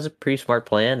that was a pretty smart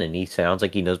plan, and he sounds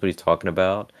like he knows what he's talking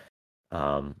about.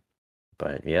 Um,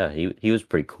 but yeah, he was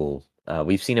pretty cool.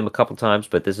 We've seen him a couple times,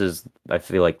 but I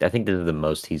think this is the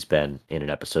most he's been in an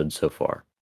episode so far.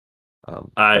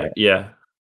 But Yeah,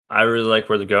 I really like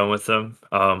where they're going with them.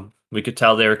 We could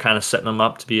tell they were kind of setting him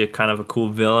up to be a kind of a cool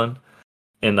villain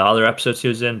in the other episodes he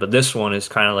was in, but this one is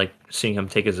kind of like seeing him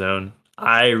take his own.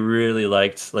 I really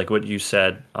liked like what you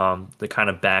said, the kind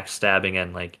of backstabbing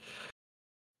and like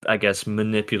I guess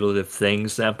manipulative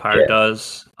things the Empire yeah,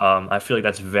 does. I feel like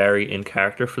that's very in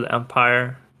character for the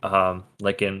Empire.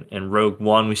 Like in Rogue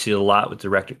One, we see a lot with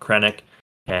Director Krennic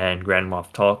and Grand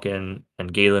Moff Tarkin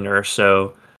and Galen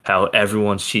Erso, how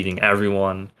everyone's cheating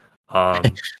everyone.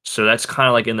 So that's kind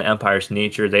of like in the Empire's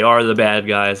nature. They are the bad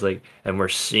guys, like, and we're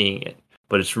seeing it.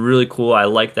 But it's really cool. I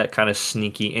like that kind of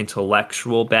sneaky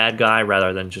intellectual bad guy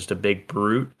rather than just a big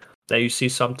brute that you see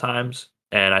sometimes.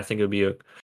 And I think it would be a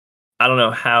I don't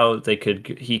know how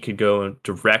he could go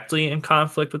directly in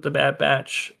conflict with the Bad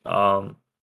Batch.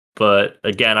 But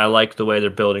again, I like the way they're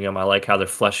building him. I like how they're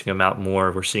fleshing him out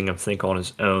more. We're seeing him think on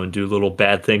his own, do little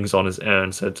bad things on his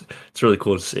own. So it's really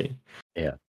cool to see.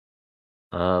 yeah.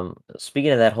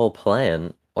 Speaking of that whole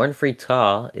plan, Ornfrey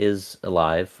Ta is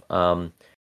alive.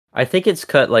 I think it's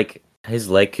cut like his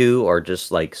leku are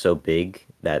just like so big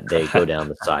that they go down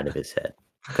the side of his head.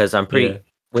 Because Yeah,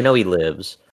 we know he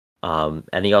lives.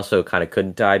 And he also kind of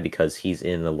couldn't die because he's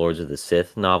in the Lords of the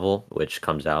Sith novel, which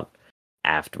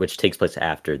takes place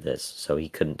after this. So he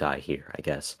couldn't die here, I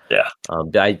guess. yeah,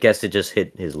 I guess it just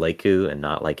hit his leku and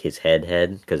not like his head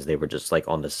because they were just like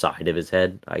on the side of his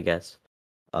head, I guess.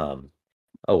 Um,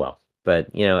 oh well, but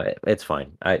it's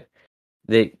fine.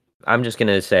 They I'm just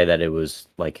gonna say that it was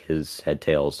like his head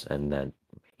tails and then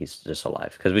he's just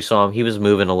alive because we saw him. He was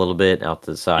moving a little bit out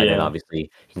to the side, and yeah.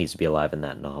 obviously he needs to be alive in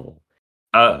that novel.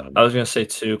 I Um, was gonna say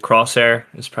too, Crosshair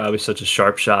is probably such a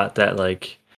sharp shot that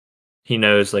like he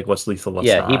knows like what's lethal, what's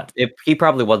yeah, not. he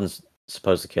probably wasn't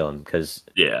supposed to kill him because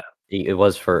Yeah, it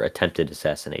was for attempted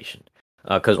assassination.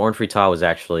 Because Ornfrey Ta was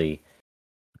actually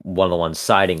one of the ones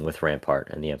siding with Rampart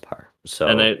and the Empire. and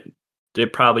So they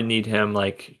probably need him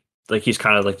like he's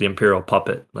kind of like the Imperial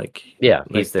puppet, yeah,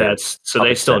 he's like their that's so they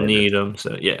puppet still senator. need him.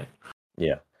 So yeah.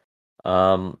 Yeah.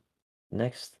 Um,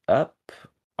 Next up,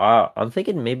 I'm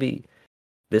thinking maybe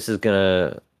this is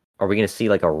gonna are we gonna see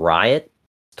like a riot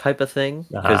type of thing?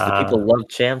 Because the people Uh, love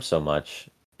Champ so much.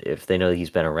 If they know he's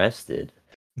been arrested,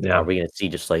 are yeah. we gonna see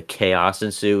just like chaos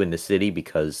ensue in the city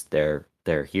because their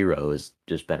hero has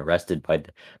just been arrested by?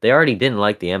 They already didn't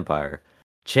like the Empire.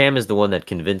 Cham is the one that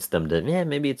convinced them to, yeah,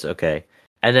 maybe it's okay.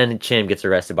 And then Cham gets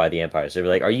arrested by the Empire. So they're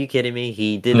like, "Are you kidding me?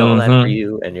 He did all that for Hmm.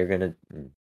 you, and you're gonna."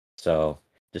 So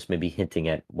just maybe hinting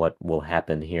at what will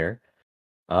happen here.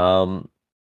 Um,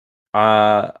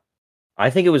 uh, I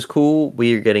think it was cool.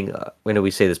 We are getting, we know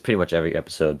we say this pretty much every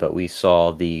episode, but we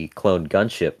saw the cloned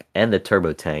gunship and the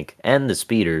turbo tank and the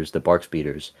speeders, the bark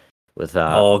speeders, with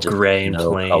All just gray and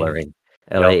no plain. coloring.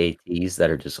 Yep. LAATs that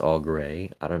are just all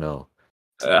gray. I don't know.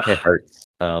 It Ugh. hurts.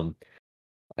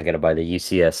 I gotta buy the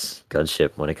UCS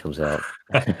gunship when it comes out.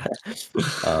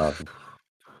 um,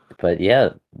 but yeah,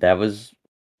 that was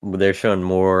they're showing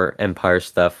more Empire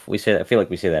stuff. I feel like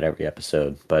we say that every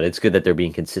episode, but it's good that they're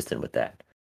being consistent with that.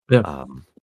 Yeah. Um,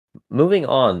 Moving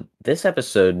on, this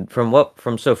episode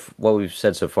what we've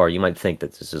said so far, you might think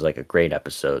that this is like a great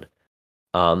episode.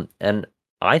 And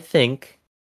I think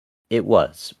it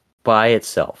was by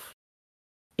itself,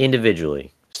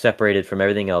 individually, separated from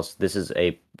everything else. This is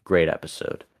a great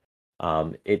episode.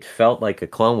 It felt like a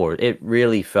Clone Wars. It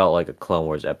really felt like a Clone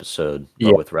Wars episode, but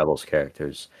Yeah. with Rebels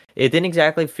characters. It didn't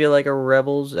exactly feel like a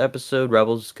Rebels episode.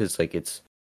 Rebels, because like it's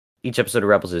each episode of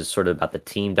Rebels is sort of about the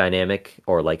team dynamic,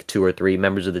 or like two or three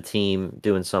members of the team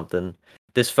doing something.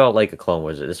 This felt like a Clone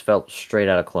Wars. This felt straight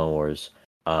out of Clone Wars,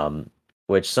 um,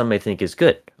 which some may think is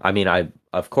good. I mean, I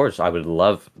of course I would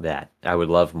love that. I would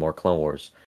love more Clone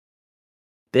Wars.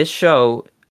 This show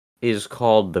is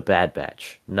called The Bad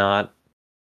Batch, not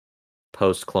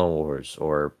post Clone Wars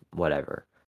or whatever.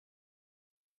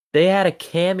 They had a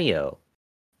cameo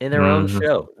in their own Mhm.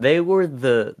 show. They were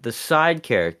the side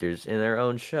characters in their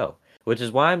own show, which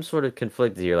is why I'm sort of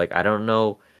conflicted here. Like I don't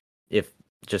know if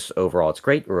just overall it's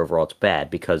great or overall it's bad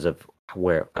because of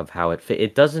how it fit.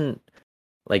 It doesn't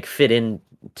like fit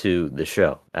into the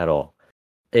show at all.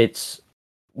 It's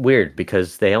weird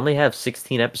because they only have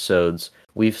 16 episodes.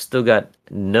 We've still got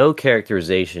no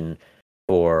characterization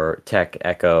for Tech,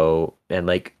 Echo, and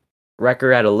like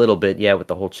Wrecker had a little bit, yeah, with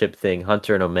the whole chip thing.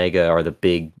 Hunter and Omega are the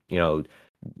big,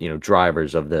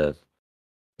 drivers of the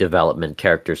development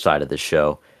character side of the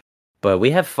show. But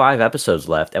we have 5 episodes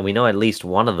left, and we know at least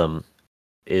one of them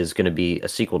is going to be a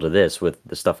sequel to this with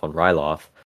the stuff on Ryloth.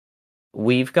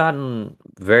 We've gotten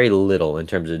very little in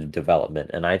terms of development,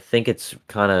 and I think it's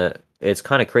kind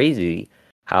of crazy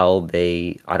how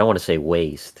they I don't want to say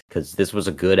waste because this was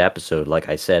a good episode, like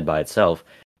I said by itself,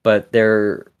 but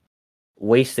they're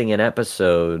wasting an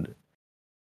episode.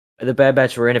 The Bad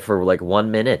Batch were in it for like 1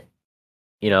 minute.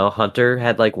 Hunter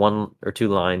had like one or two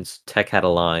lines, Tech had a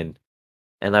line,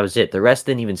 and that was it. The rest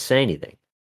didn't even say anything.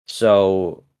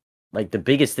 So, like the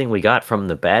biggest thing we got from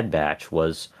the Bad Batch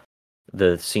was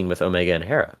the scene with Omega and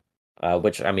Hera,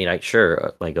 which I mean,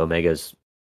 like Omega's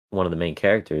one of the main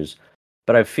characters,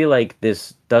 but I feel like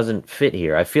this doesn't fit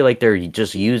here. I feel like they're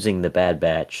just using the Bad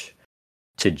Batch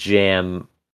to jam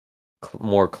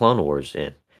more Clone Wars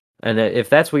in. And if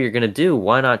that's what you're gonna do,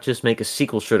 why not just make a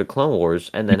sequel show to Clone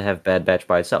Wars and then have Bad Batch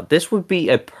by itself? This would be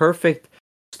a perfect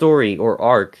story or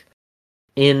arc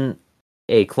in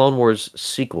a Clone Wars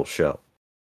sequel show,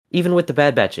 even with the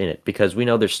Bad Batch in it, because we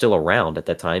know they're still around at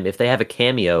that time. If they have a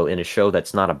cameo in a show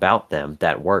that's not about them,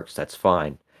 that works. That's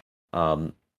fine.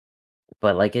 Um,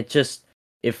 but like it just,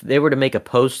 if they were to make a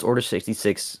post Order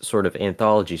 66 sort of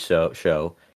anthology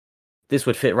show, this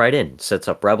would fit right in. Sets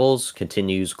up Rebels,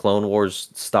 continues Clone Wars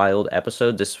styled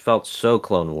episode. This felt so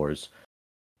Clone Wars.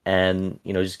 And,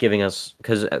 just giving us,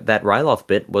 because that Ryloth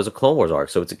bit was a Clone Wars arc,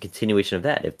 so it's a continuation of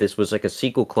that. If this was like a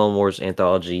sequel Clone Wars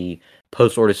anthology,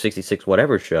 post Order 66,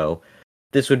 whatever show,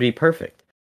 this would be perfect.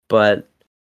 But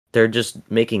they're just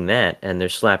making that and they're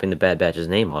slapping the Bad Batch's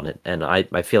name on it. And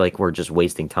I feel like we're just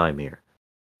wasting time here.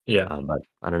 Yeah. But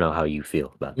I don't know how you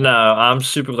feel about No, that. I'm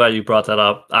super glad you brought that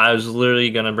up. I was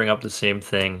literally gonna bring up the same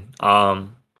thing.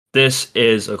 This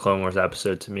is a Clone Wars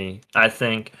episode to me. I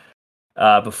think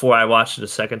before I watched it a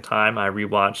second time, I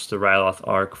rewatched the Ryloth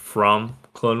arc from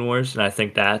Clone Wars, and I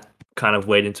think that kind of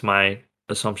weighed into my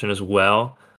assumption as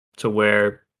well, to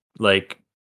where like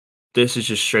this is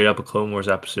just straight up a Clone Wars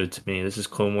episode to me. This is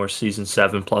Clone Wars season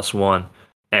 7 plus 1,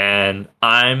 and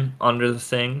I'm under the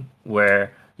thing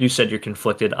where you said you're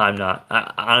conflicted. I'm not.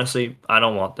 Honestly, I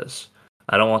don't want this.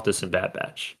 I don't want this in Bad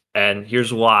Batch, and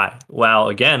here's why. Well,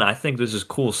 again, I think this is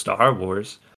cool Star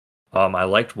Wars. I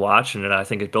liked watching it. I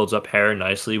think it builds up Hera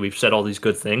nicely. We've said all these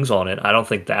good things on it. I don't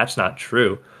think that's not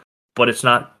true, but it's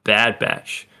not Bad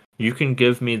Batch. You can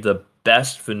give me the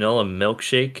best vanilla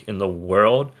milkshake in the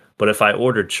world, but if I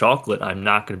ordered chocolate, I'm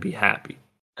not going to be happy.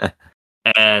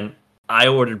 And I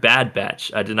ordered Bad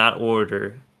Batch. I did not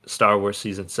order Star Wars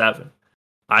Season 7.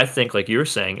 I think, like you were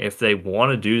saying, if they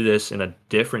want to do this in a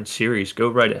different series, go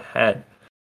right ahead.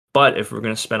 But if we're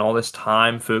going to spend all this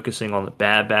time focusing on the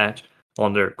Bad Batch,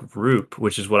 on their group,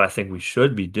 which is what I think we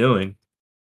should be doing,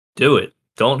 do it.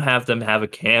 Don't have them have a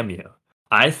cameo.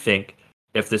 I think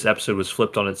if this episode was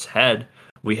flipped on its head,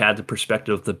 we had the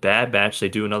perspective of the Bad Batch. They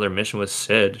do another mission with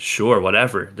Sid, sure,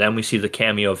 whatever. Then we see the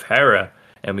cameo of Hera,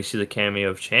 and we see the cameo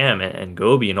of Cham and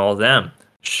Gobi and all them.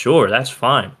 Sure, that's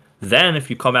fine. Then if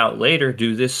you come out later,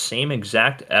 do this same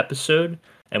exact episode,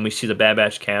 and we see the Bad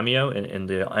Batch cameo in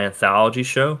the anthology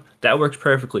show, that works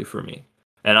perfectly for me.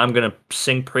 And I'm gonna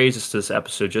sing praises to this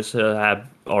episode just to have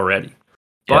already.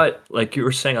 Yeah. But like you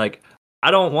were saying, like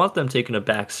I don't want them taking a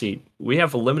back seat. We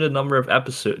have a limited number of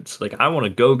episodes. Like I want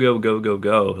to go, go, go, go,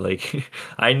 go. Like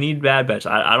I need Bad Batch.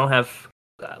 I don't have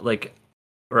like,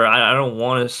 or I don't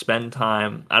want to spend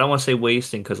time. I don't want to say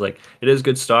wasting because like it is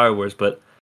good Star Wars, but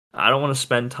I don't want to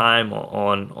spend time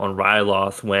on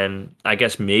Ryloth when I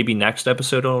guess maybe next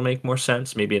episode it'll make more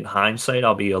sense. Maybe in hindsight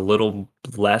I'll be a little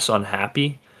less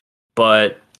unhappy,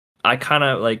 but I kind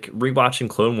of like rewatching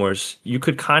Clone Wars. You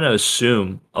could kind of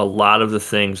assume a lot of the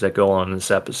things that go on in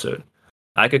this episode.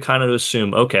 I could kind of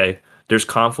assume, okay, there's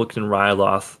conflict in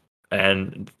Ryloth,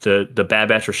 and the Bad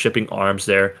Batch are shipping arms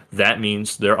there. That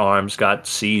means their arms got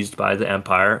seized by the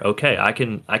Empire. Okay, I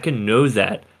can know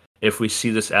that if we see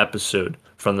this episode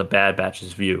from the Bad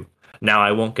Batch's view. Now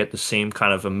I won't get the same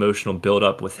kind of emotional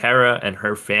buildup with Hera and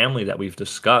her family that we've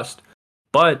discussed,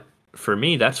 but for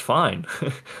me, that's fine.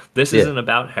 This Yeah, isn't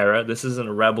about Hera. This isn't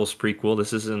a Rebels prequel.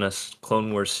 This isn't a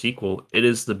Clone Wars sequel. It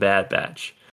is the Bad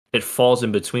Batch. It falls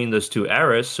in between those two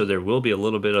eras, so there will be a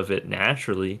little bit of it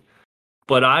naturally.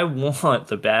 But I want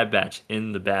the Bad Batch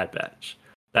in the Bad Batch.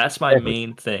 That's my exactly.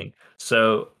 main thing.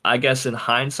 So I guess in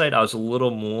hindsight, I was a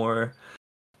little more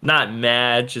not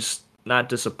mad, just not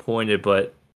disappointed,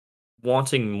 but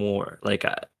wanting more. Like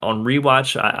on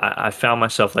rewatch, I found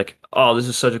myself like, oh, this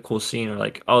is such a cool scene, or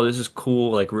like, oh, this is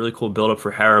cool, like really cool build up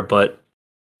for Hera, but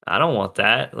I don't want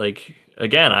that. Like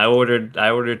again, I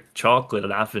ordered chocolate,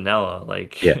 not vanilla.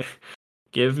 Like Yeah,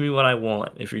 give me what I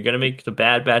want. If you're gonna make the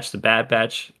Bad Batch,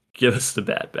 give us the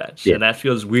Bad Batch. yeah. And that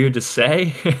feels weird to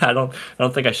say. I don't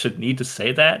think I should need to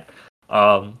say that.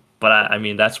 But I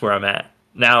mean that's where I'm at.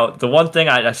 Now, the one thing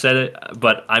I said it,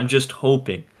 but I'm just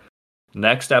hoping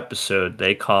next episode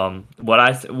they come.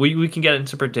 We can get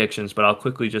into predictions, but I'll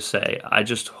quickly just say I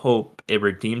just hope it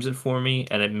redeems it for me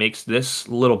and it makes this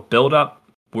little build up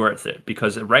worth it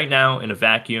because right now in a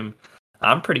vacuum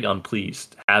I'm pretty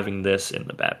unpleased having this in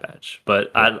the Bad Batch.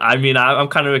 But Yeah. I mean I'm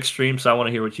kind of extreme, so I want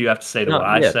to hear what you have to say to No, what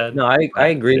I yeah, said. no, I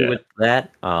But agree yeah. with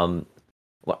that.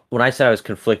 When I said I was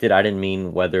conflicted, I didn't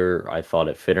mean whether I thought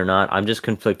it fit or not. I'm just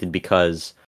conflicted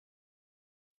because,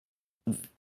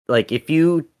 like, if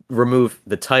you remove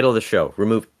the title of the show,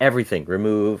 remove everything,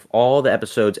 remove all the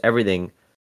episodes, everything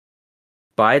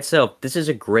by itself, this is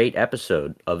a great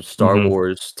episode of Star Hmm.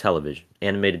 Wars television,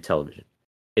 animated television.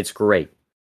 It's great.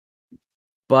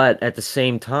 But at the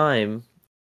same time,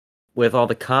 with all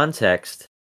the context,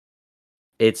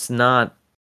 it's not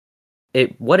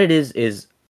it what it is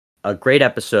a great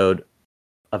episode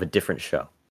of a different show.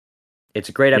 It's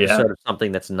a great Yeah. episode of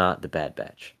something that's not the Bad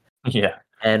Batch. Yeah.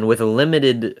 And with a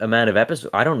limited amount of episodes,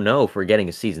 I don't know if we're getting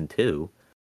a season 2.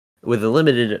 With a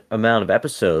limited amount of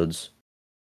episodes,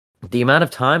 the amount of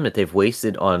time that they've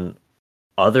wasted on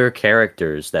other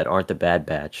characters that aren't the Bad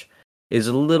Batch is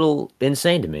a little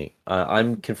insane to me.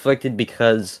 I'm conflicted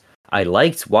because I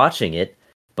liked watching it,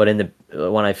 but in the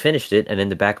when I finished it and in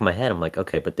the back of my head, I'm like,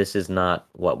 okay, but this is not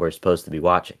what we're supposed to be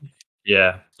watching.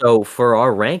 Yeah. So for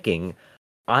our ranking,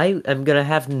 I am gonna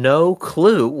have no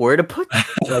clue where to put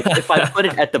this. Like, if I put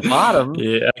it at the bottom,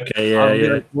 Yeah. Okay. Yeah. I'm gonna be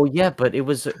Yeah. like, well, yeah, but it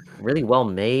was really well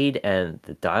made, and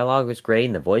the dialogue was great,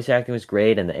 and the voice acting was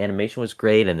great, and the animation was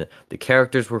great, and the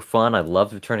characters were fun. I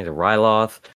loved returning to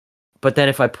Ryloth. But then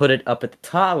if I put it up at the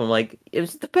top, I'm like, it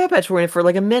was the Bad Batch were in it for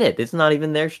like a minute. It's not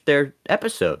even their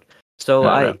episode. So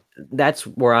No. No. that's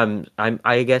where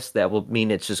I guess that will mean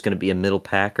it's just gonna be a middle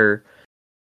packer.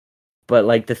 But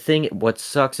like what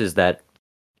sucks is that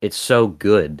it's so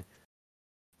good,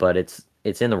 but it's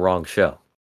in the wrong show.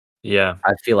 Yeah.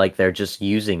 I feel like they're just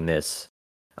using this.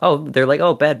 Oh, they're like,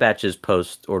 oh, Bad Batch is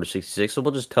post Order 66, so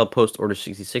we'll just tell post Order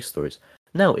 66 stories.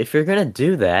 No, if you're gonna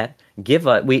do that, give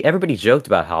us. Everybody joked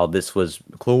about how this was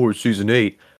Clone Wars season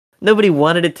 8. Nobody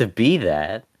wanted it to be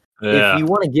that. If you Yeah.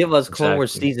 want to give us Clone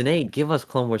Wars Exactly. season 8, give us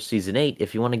Clone Wars season 8.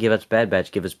 If you want to give us Bad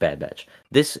Batch, give us Bad Batch.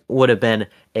 This would have been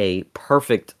a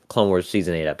perfect Clone Wars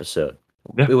season 8 episode.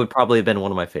 Yeah. It would probably have been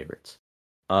one of my favorites.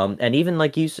 And even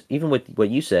like even with what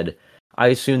you said, I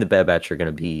assume the Bad Batch are going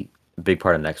to be a big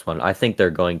part of the next one. I think they're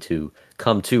going to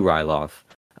come to Ryloth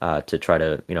to try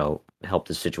to, help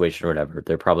the situation or whatever.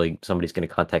 They're probably somebody's going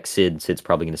to contact Sid. Sid's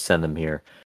probably going to send them here.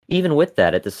 Even with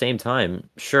that, at the same time,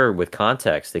 sure, with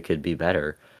context, it could be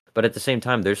better. But at the same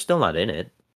time, they're still not in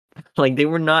it. Like, they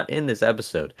were not in this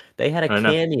episode. They had a I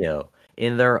know. cameo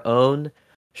in their own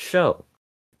show.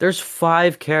 There's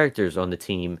 5 characters on the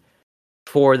team,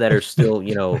 4 that are still,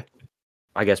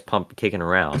 I guess kicking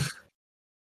around.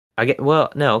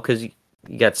 No, because you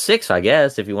got 6, I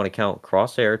guess, if you want to count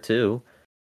Crosshair too,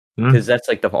 because Mm. that's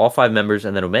like the all 5 members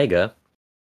and then Omega.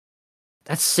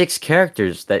 That's 6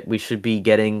 characters that we should be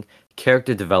getting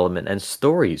character development and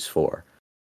stories for.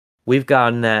 We've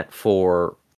gotten that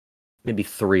for maybe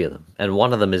 3 of them, and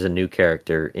one of them is a new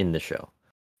character in the show.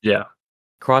 Yeah.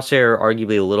 Crosshair,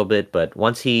 arguably a little bit, but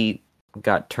once he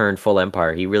got turned full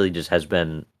Empire, he really just has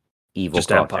been evil Just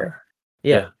Crosshair. Empire.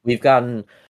 Yeah, Yeah. we've gotten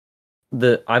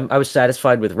I was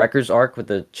satisfied with Wrecker's arc with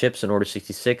the chips in Order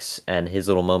 66 and his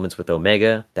little moments with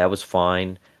Omega. That was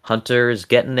fine. Hunter is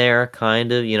getting there,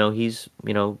 kind of. He's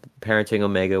parenting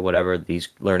Omega, whatever. He's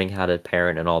learning how to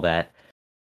parent and all that.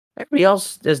 Everybody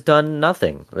else has done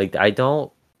nothing. Like I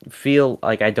don't feel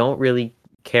like I don't really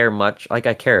care much. Like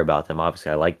I care about them,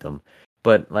 obviously I like them,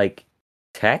 but like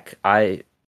Tech,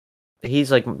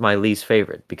 he's like my least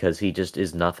favorite because he just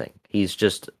is nothing. He's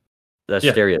just a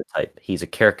Yeah. stereotype. He's a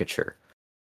caricature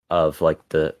of like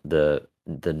the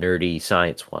nerdy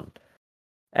science one.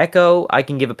 Echo, I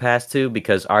can give a pass to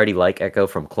because I already like Echo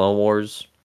from Clone Wars,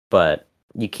 but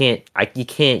you can't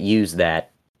use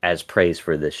that as praise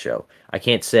for this show. I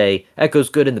can't say Echo's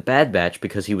good in the Bad Batch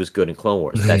because he was good in Clone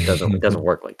Wars. It doesn't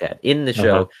work like that. In the Uh-huh.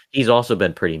 show, he's also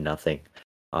been pretty nothing.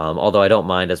 Although I don't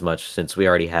mind as much since we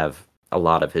already have a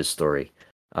lot of his story.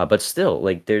 But still,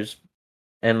 like there's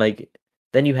and like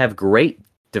then you have great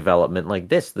development like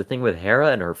this. The thing with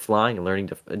Hera and her flying and learning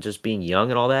to and just being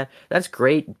young and all that. That's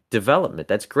great development.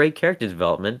 That's great character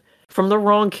development from the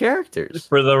wrong characters.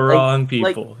 For the Like wrong like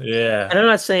people. Yeah. and I'm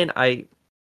not saying I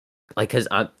like because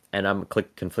I'm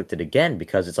conflicted again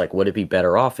because it's like would it be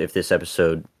better off if this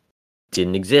episode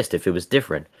didn't exist if it was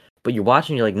different? But you're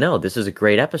watching, you're like, no, this is a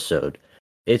great episode.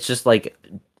 It's just like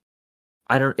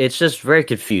I don't. It's just very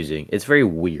confusing. It's very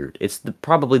weird. It's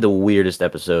probably the weirdest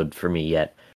episode for me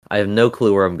yet. I have no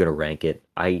clue where I'm gonna rank it.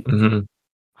 Hmm.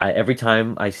 I every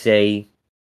time I say,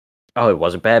 "Oh, it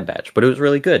wasn't Bad Batch," but it was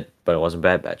really good. But it wasn't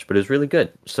Bad Batch, but it was really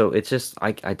good. So it's just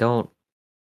I don't.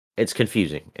 It's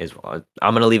confusing.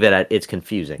 I'm gonna leave it at it's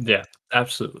confusing. Yeah,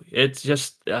 absolutely. It's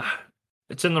just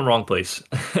it's in the wrong place.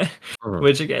 Mhm.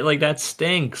 Which again, like that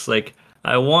stinks. Like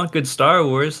I want good Star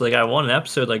Wars. Like I want an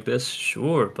episode like this,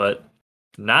 sure, but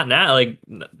not now. Like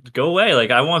go away.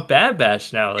 Like I want Bad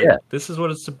Batch now. Like Yeah, this is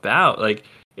what it's about. Like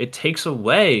it takes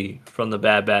away from the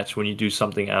Bad Batch when you do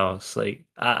something else. Like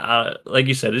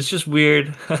you said, it's just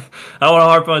weird. I don't want to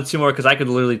harp on it too more because I could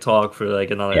literally talk for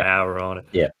like another yeah, hour on it.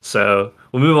 yeah. So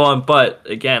we'll move on. But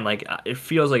again, like it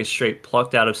feels like it's straight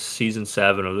plucked out of season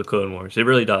 7 of the Clone Wars. It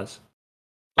really does.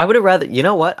 I would have rather. You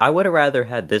know what? I would have rather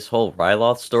had this whole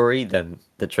Ryloth story than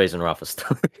the Trace and Rafa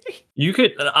story. You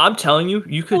could, I'm telling you,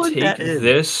 you could Pulling take that in.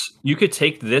 this. You could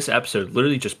take this episode,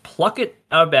 literally just pluck it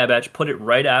out of Bad Batch, put it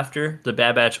right after the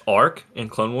Bad Batch arc in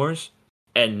Clone Wars,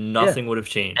 and Yeah, nothing would have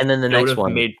changed. and then the It would next have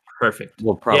one made perfect.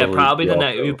 will Yeah, probably probably be the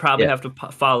next. You also probably yeah, have to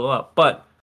follow up, but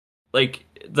like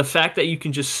the fact that you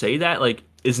can just say that, like,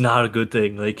 is not a good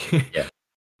thing. Like, yeah.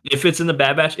 if it's in the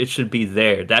Bad Batch, it should be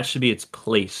there. That should be its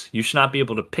place. You should not be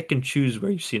able to pick and choose where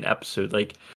you see an episode.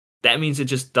 Like that means it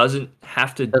just doesn't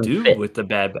have to Doesn't do fit. with the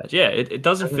Bad Batch. Yeah, it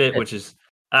doesn't Doesn't fit, fit. which is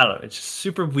I don't know. It's just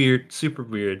super weird, super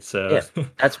weird. So, Yeah,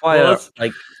 that's why, well, let's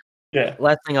like, yeah.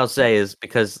 last thing I'll say is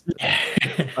because,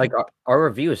 like, our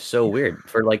review is so weird.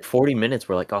 For, like, 40 minutes,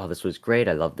 we're like, "Oh, this was great.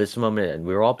 I love this moment," and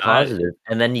we were all I positive,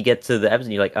 and then you get to the episode,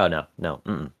 and you're like, "Oh, no, no,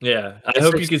 mm-mm." yeah. I It's,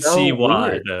 hope like, you could so see why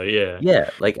weird. though. Yeah. Yeah,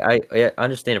 like, I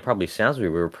understand it probably sounds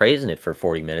weird. We were praising it for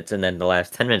 40 minutes, and then the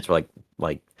last 10 minutes, we're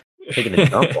like, taking a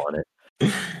dump on it.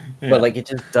 But, Yeah. like, it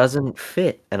just doesn't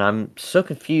fit, and I'm so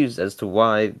confused as to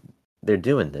why they're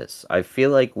doing this. I feel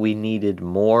like we needed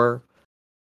more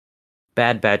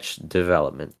Bad Batch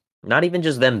development. Not even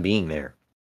just them being there,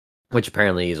 which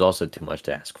apparently is also too much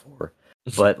to ask for,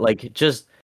 but like just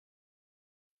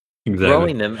Exactly.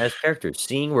 growing them as characters,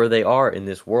 seeing where they are in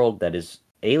this world that is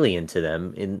alien to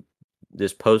them in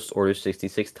this post Order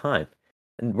 66 time.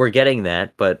 And we're getting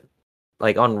that, but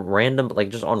like on random, like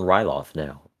just on Ryloth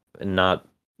now, and not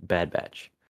Bad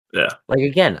Batch. Yeah. Like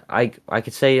again, I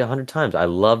could say 100 times I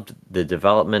loved the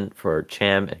development for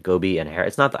Cham and Gobi and Hera.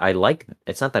 It's not that I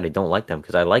don't like them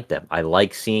because I like them. I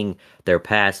like seeing their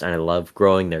past and I love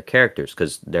growing their characters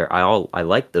because I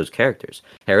like those characters.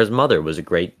 Hera's mother was a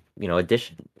great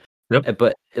addition. Yep.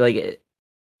 But like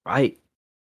I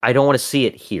I don't want to see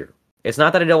it here. It's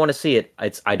not that I don't want to see it.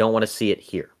 It's I don't want to see it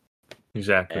here.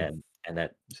 Exactly. And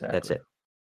that's Exactly. it.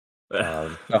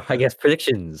 So I guess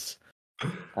predictions.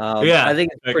 I Yeah.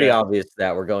 think it's pretty Okay. obvious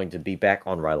that we're going to be back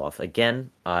on Ryloth again.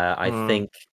 I Mm,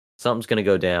 think something's going to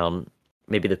go down.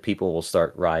 Maybe the people will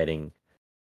start rioting,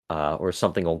 or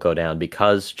something will go down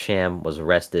because Cham was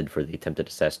arrested for the attempted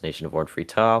assassination of Ord Free.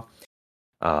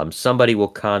 Somebody will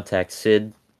contact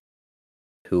Sid,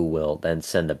 who will then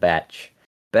send a batch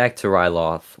back to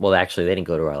Ryloth. Well, actually, they didn't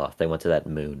go to Ryloth. They went to that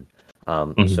moon.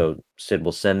 mhm. So Sid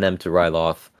will send them to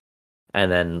Ryloth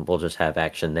and then we'll just have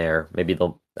action there. Maybe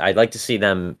they'll. I'd like to see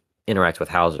them interact with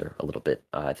Hauser a little bit.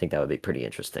 I think that would be pretty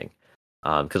interesting,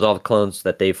 because all the clones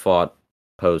that they fought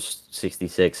post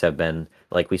 66 have been,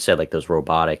 like we said, like those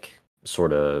robotic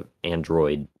sort of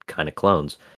android kind of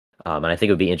clones, and I think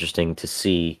it would be interesting to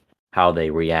see how they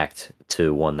react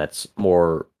to one that's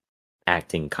more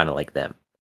acting kind of like them.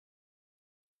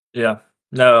 Yeah.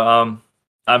 No,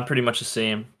 I'm pretty much the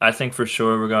same. I think for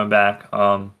sure we're going back.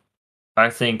 I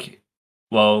think,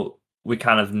 well, we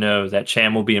kind of know that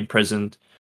Cham will be imprisoned,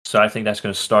 so I think that's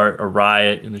going to start a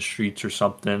riot in the streets or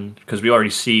something. Because we already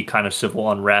see kind of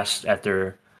civil unrest at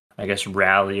their, I guess,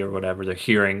 rally or whatever they're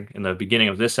hearing in the beginning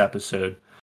of this episode.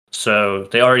 So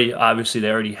they already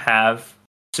have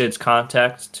Sid's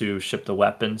contact to ship the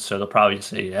weapons. So they'll probably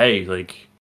say, "Hey, like,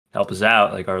 help us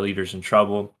out. Like, our leader's in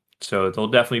trouble." So they'll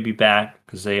definitely be back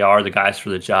because they are the guys for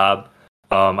the job.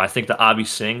 I think the Avi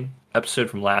Singh episode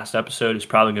from last episode is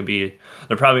probably going to be.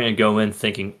 They're probably going to go in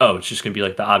thinking, "Oh, it's just going to be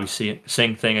like the Avi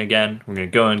Singh thing again. We're going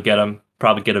to go and get them.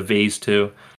 Probably get a vase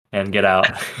too, and get out."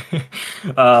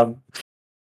 um,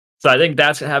 so I think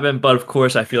that's gonna happen, but of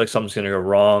course, I feel like something's gonna go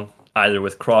wrong either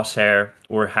with Crosshair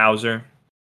or Hauser.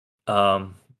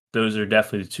 Um, those are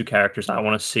definitely the two characters I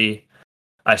want to see.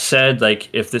 I said like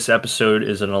if this episode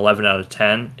is an 11 out of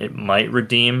 10, it might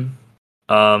redeem.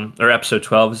 Or episode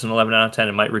 12 is an 11 out of 10.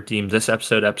 It might redeem this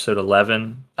episode, episode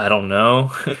 11. I don't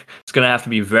know. It's gonna have to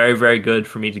be very, very good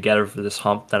for me to get over this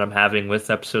hump that I'm having with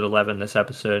episode 11. This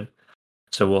episode.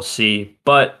 So we'll see.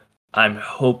 But I'm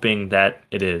hoping that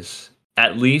it is.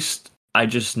 At least I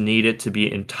just need it to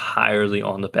be entirely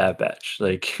on the Bad Batch.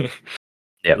 Like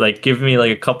Yep. like give me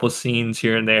like a couple scenes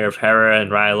here and there of Hera and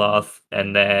Ryloth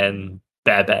and then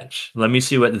Bad Batch. Let me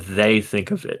see what they think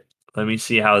of it. Let me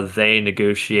see how they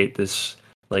negotiate this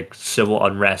like civil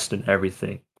unrest and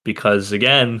everything. Because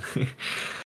again,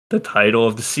 the title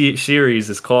of the series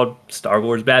is called Star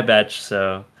Wars Bad Batch,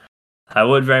 so I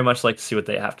would very much like to see what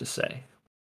they have to say.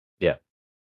 Yeah.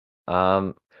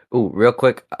 Um. Ooh, real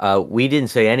quick. We didn't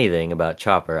say anything about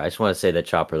Chopper. I just want to say that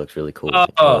Chopper looks really cool.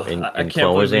 Oh, I In can't Clone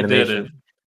believe Wars we did animation,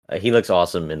 it. he looks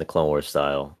awesome in the Clone Wars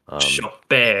style.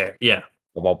 Chopper. Yeah.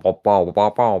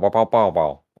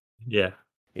 Yeah.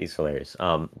 He's hilarious.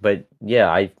 But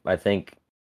yeah, I think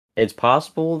it's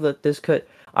possible that this could.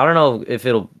 I don't know if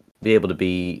it'll be able to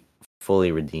be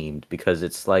fully redeemed because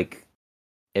it's like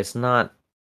it's not.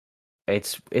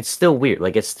 It's still weird.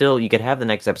 Like it's still you could have the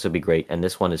next episode be great, and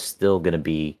this one is still gonna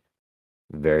be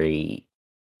very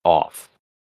off.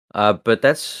 But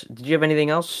that's. Did you have anything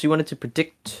else you wanted to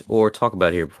predict or talk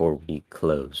about here before we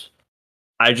close?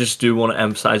 I just do want to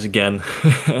emphasize again,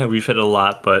 we've hit a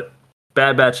lot, but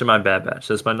Bad Batch and my Bad Batch.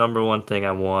 That's my number one thing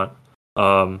I want.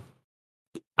 Um,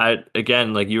 I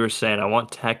again, like you were saying, I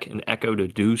want Tech and Echo to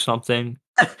do something.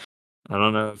 I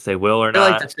don't know if they will or They're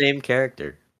like the not. same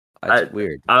character. I That's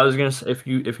weird. I was gonna say if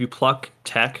you pluck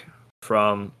Tech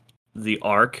from the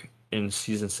arc in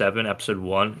season 7, episode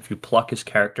 1, if you pluck his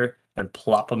character and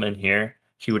plop him in here,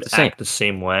 he It's would the same. act the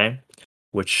same way,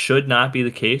 which should not be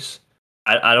the case.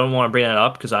 I don't want to bring that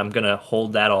up because I'm gonna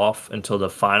hold that off until the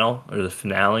final or the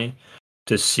finale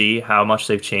to see how much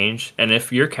they've changed. And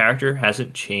if your character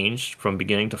hasn't changed from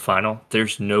beginning to final,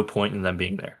 there's no point in them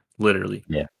being there, literally.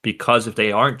 Yeah. Because if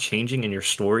they aren't changing in your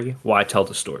story, why tell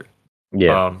the story?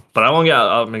 Yeah. But I won't get.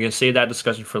 I'm gonna save that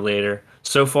discussion for later.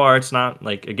 So far, it's not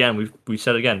like again. We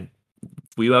said again.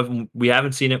 We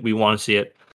haven't seen it. We want to see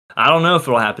it. I don't know if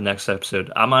it'll happen next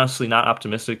episode. I'm honestly not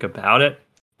optimistic about it.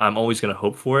 I'm always gonna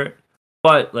hope for it.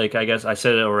 But like I guess I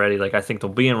said it already. Like I think they'll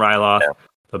be in Ryloth. Yeah.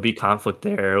 There'll be conflict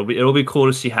there. It'll be cool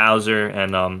to see Hauser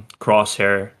and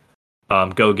Crosshair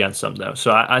go against them though.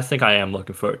 So I think I am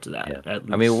looking forward to that Yeah. at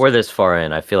I mean, least. we're this far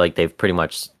in. I feel like they've pretty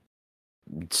much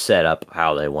set up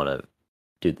how they want to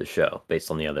do the show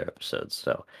based on the other episodes.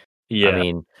 So, I Yeah.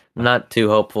 mean, not too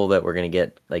hopeful that we're gonna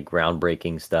get like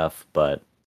groundbreaking stuff, but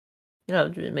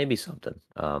maybe something.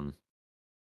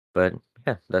 But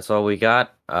yeah, that's all we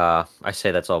got. I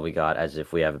say that's all we got as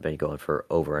if we haven't been going for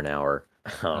over an hour.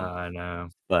 Um, I know.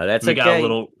 but that's We got a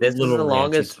okay. This is little the ranty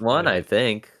longest one, today. I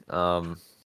think.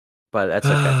 But that's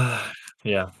okay.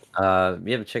 Yeah. Yeah,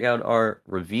 but check out our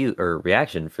review or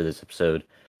reaction for this episode.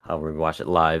 How we watch it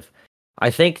live. I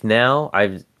think now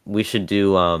we should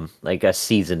do like a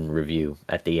season review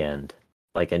at the end,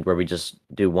 like and where we just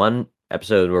do one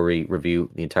episode where we review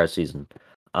the entire season.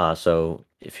 So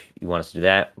if you want us to do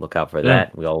that, look out for Yeah.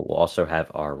 that. We'll also have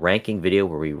our ranking video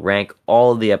where we rank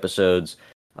all of the episodes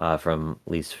from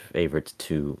least favorite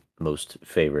to most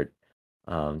favorite.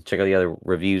 Check out the other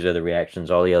reviews, other reactions,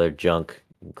 all the other junk.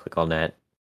 You can click on that.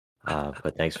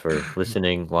 But thanks for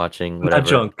listening, watching, Not whatever,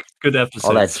 junk. Good all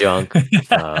that episodes. junk.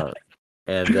 Uh,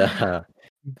 and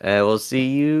and we'll see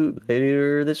you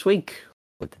later this week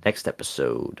with the next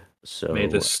episode. May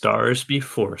the So stars be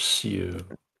force you.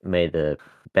 may the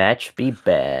batch be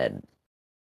bad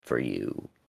for you.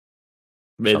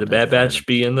 May the Something Bad to that end. Batch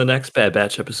be in the next Bad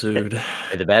Batch episode.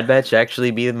 May the Bad Batch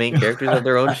actually be the main characters of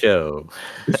their own show.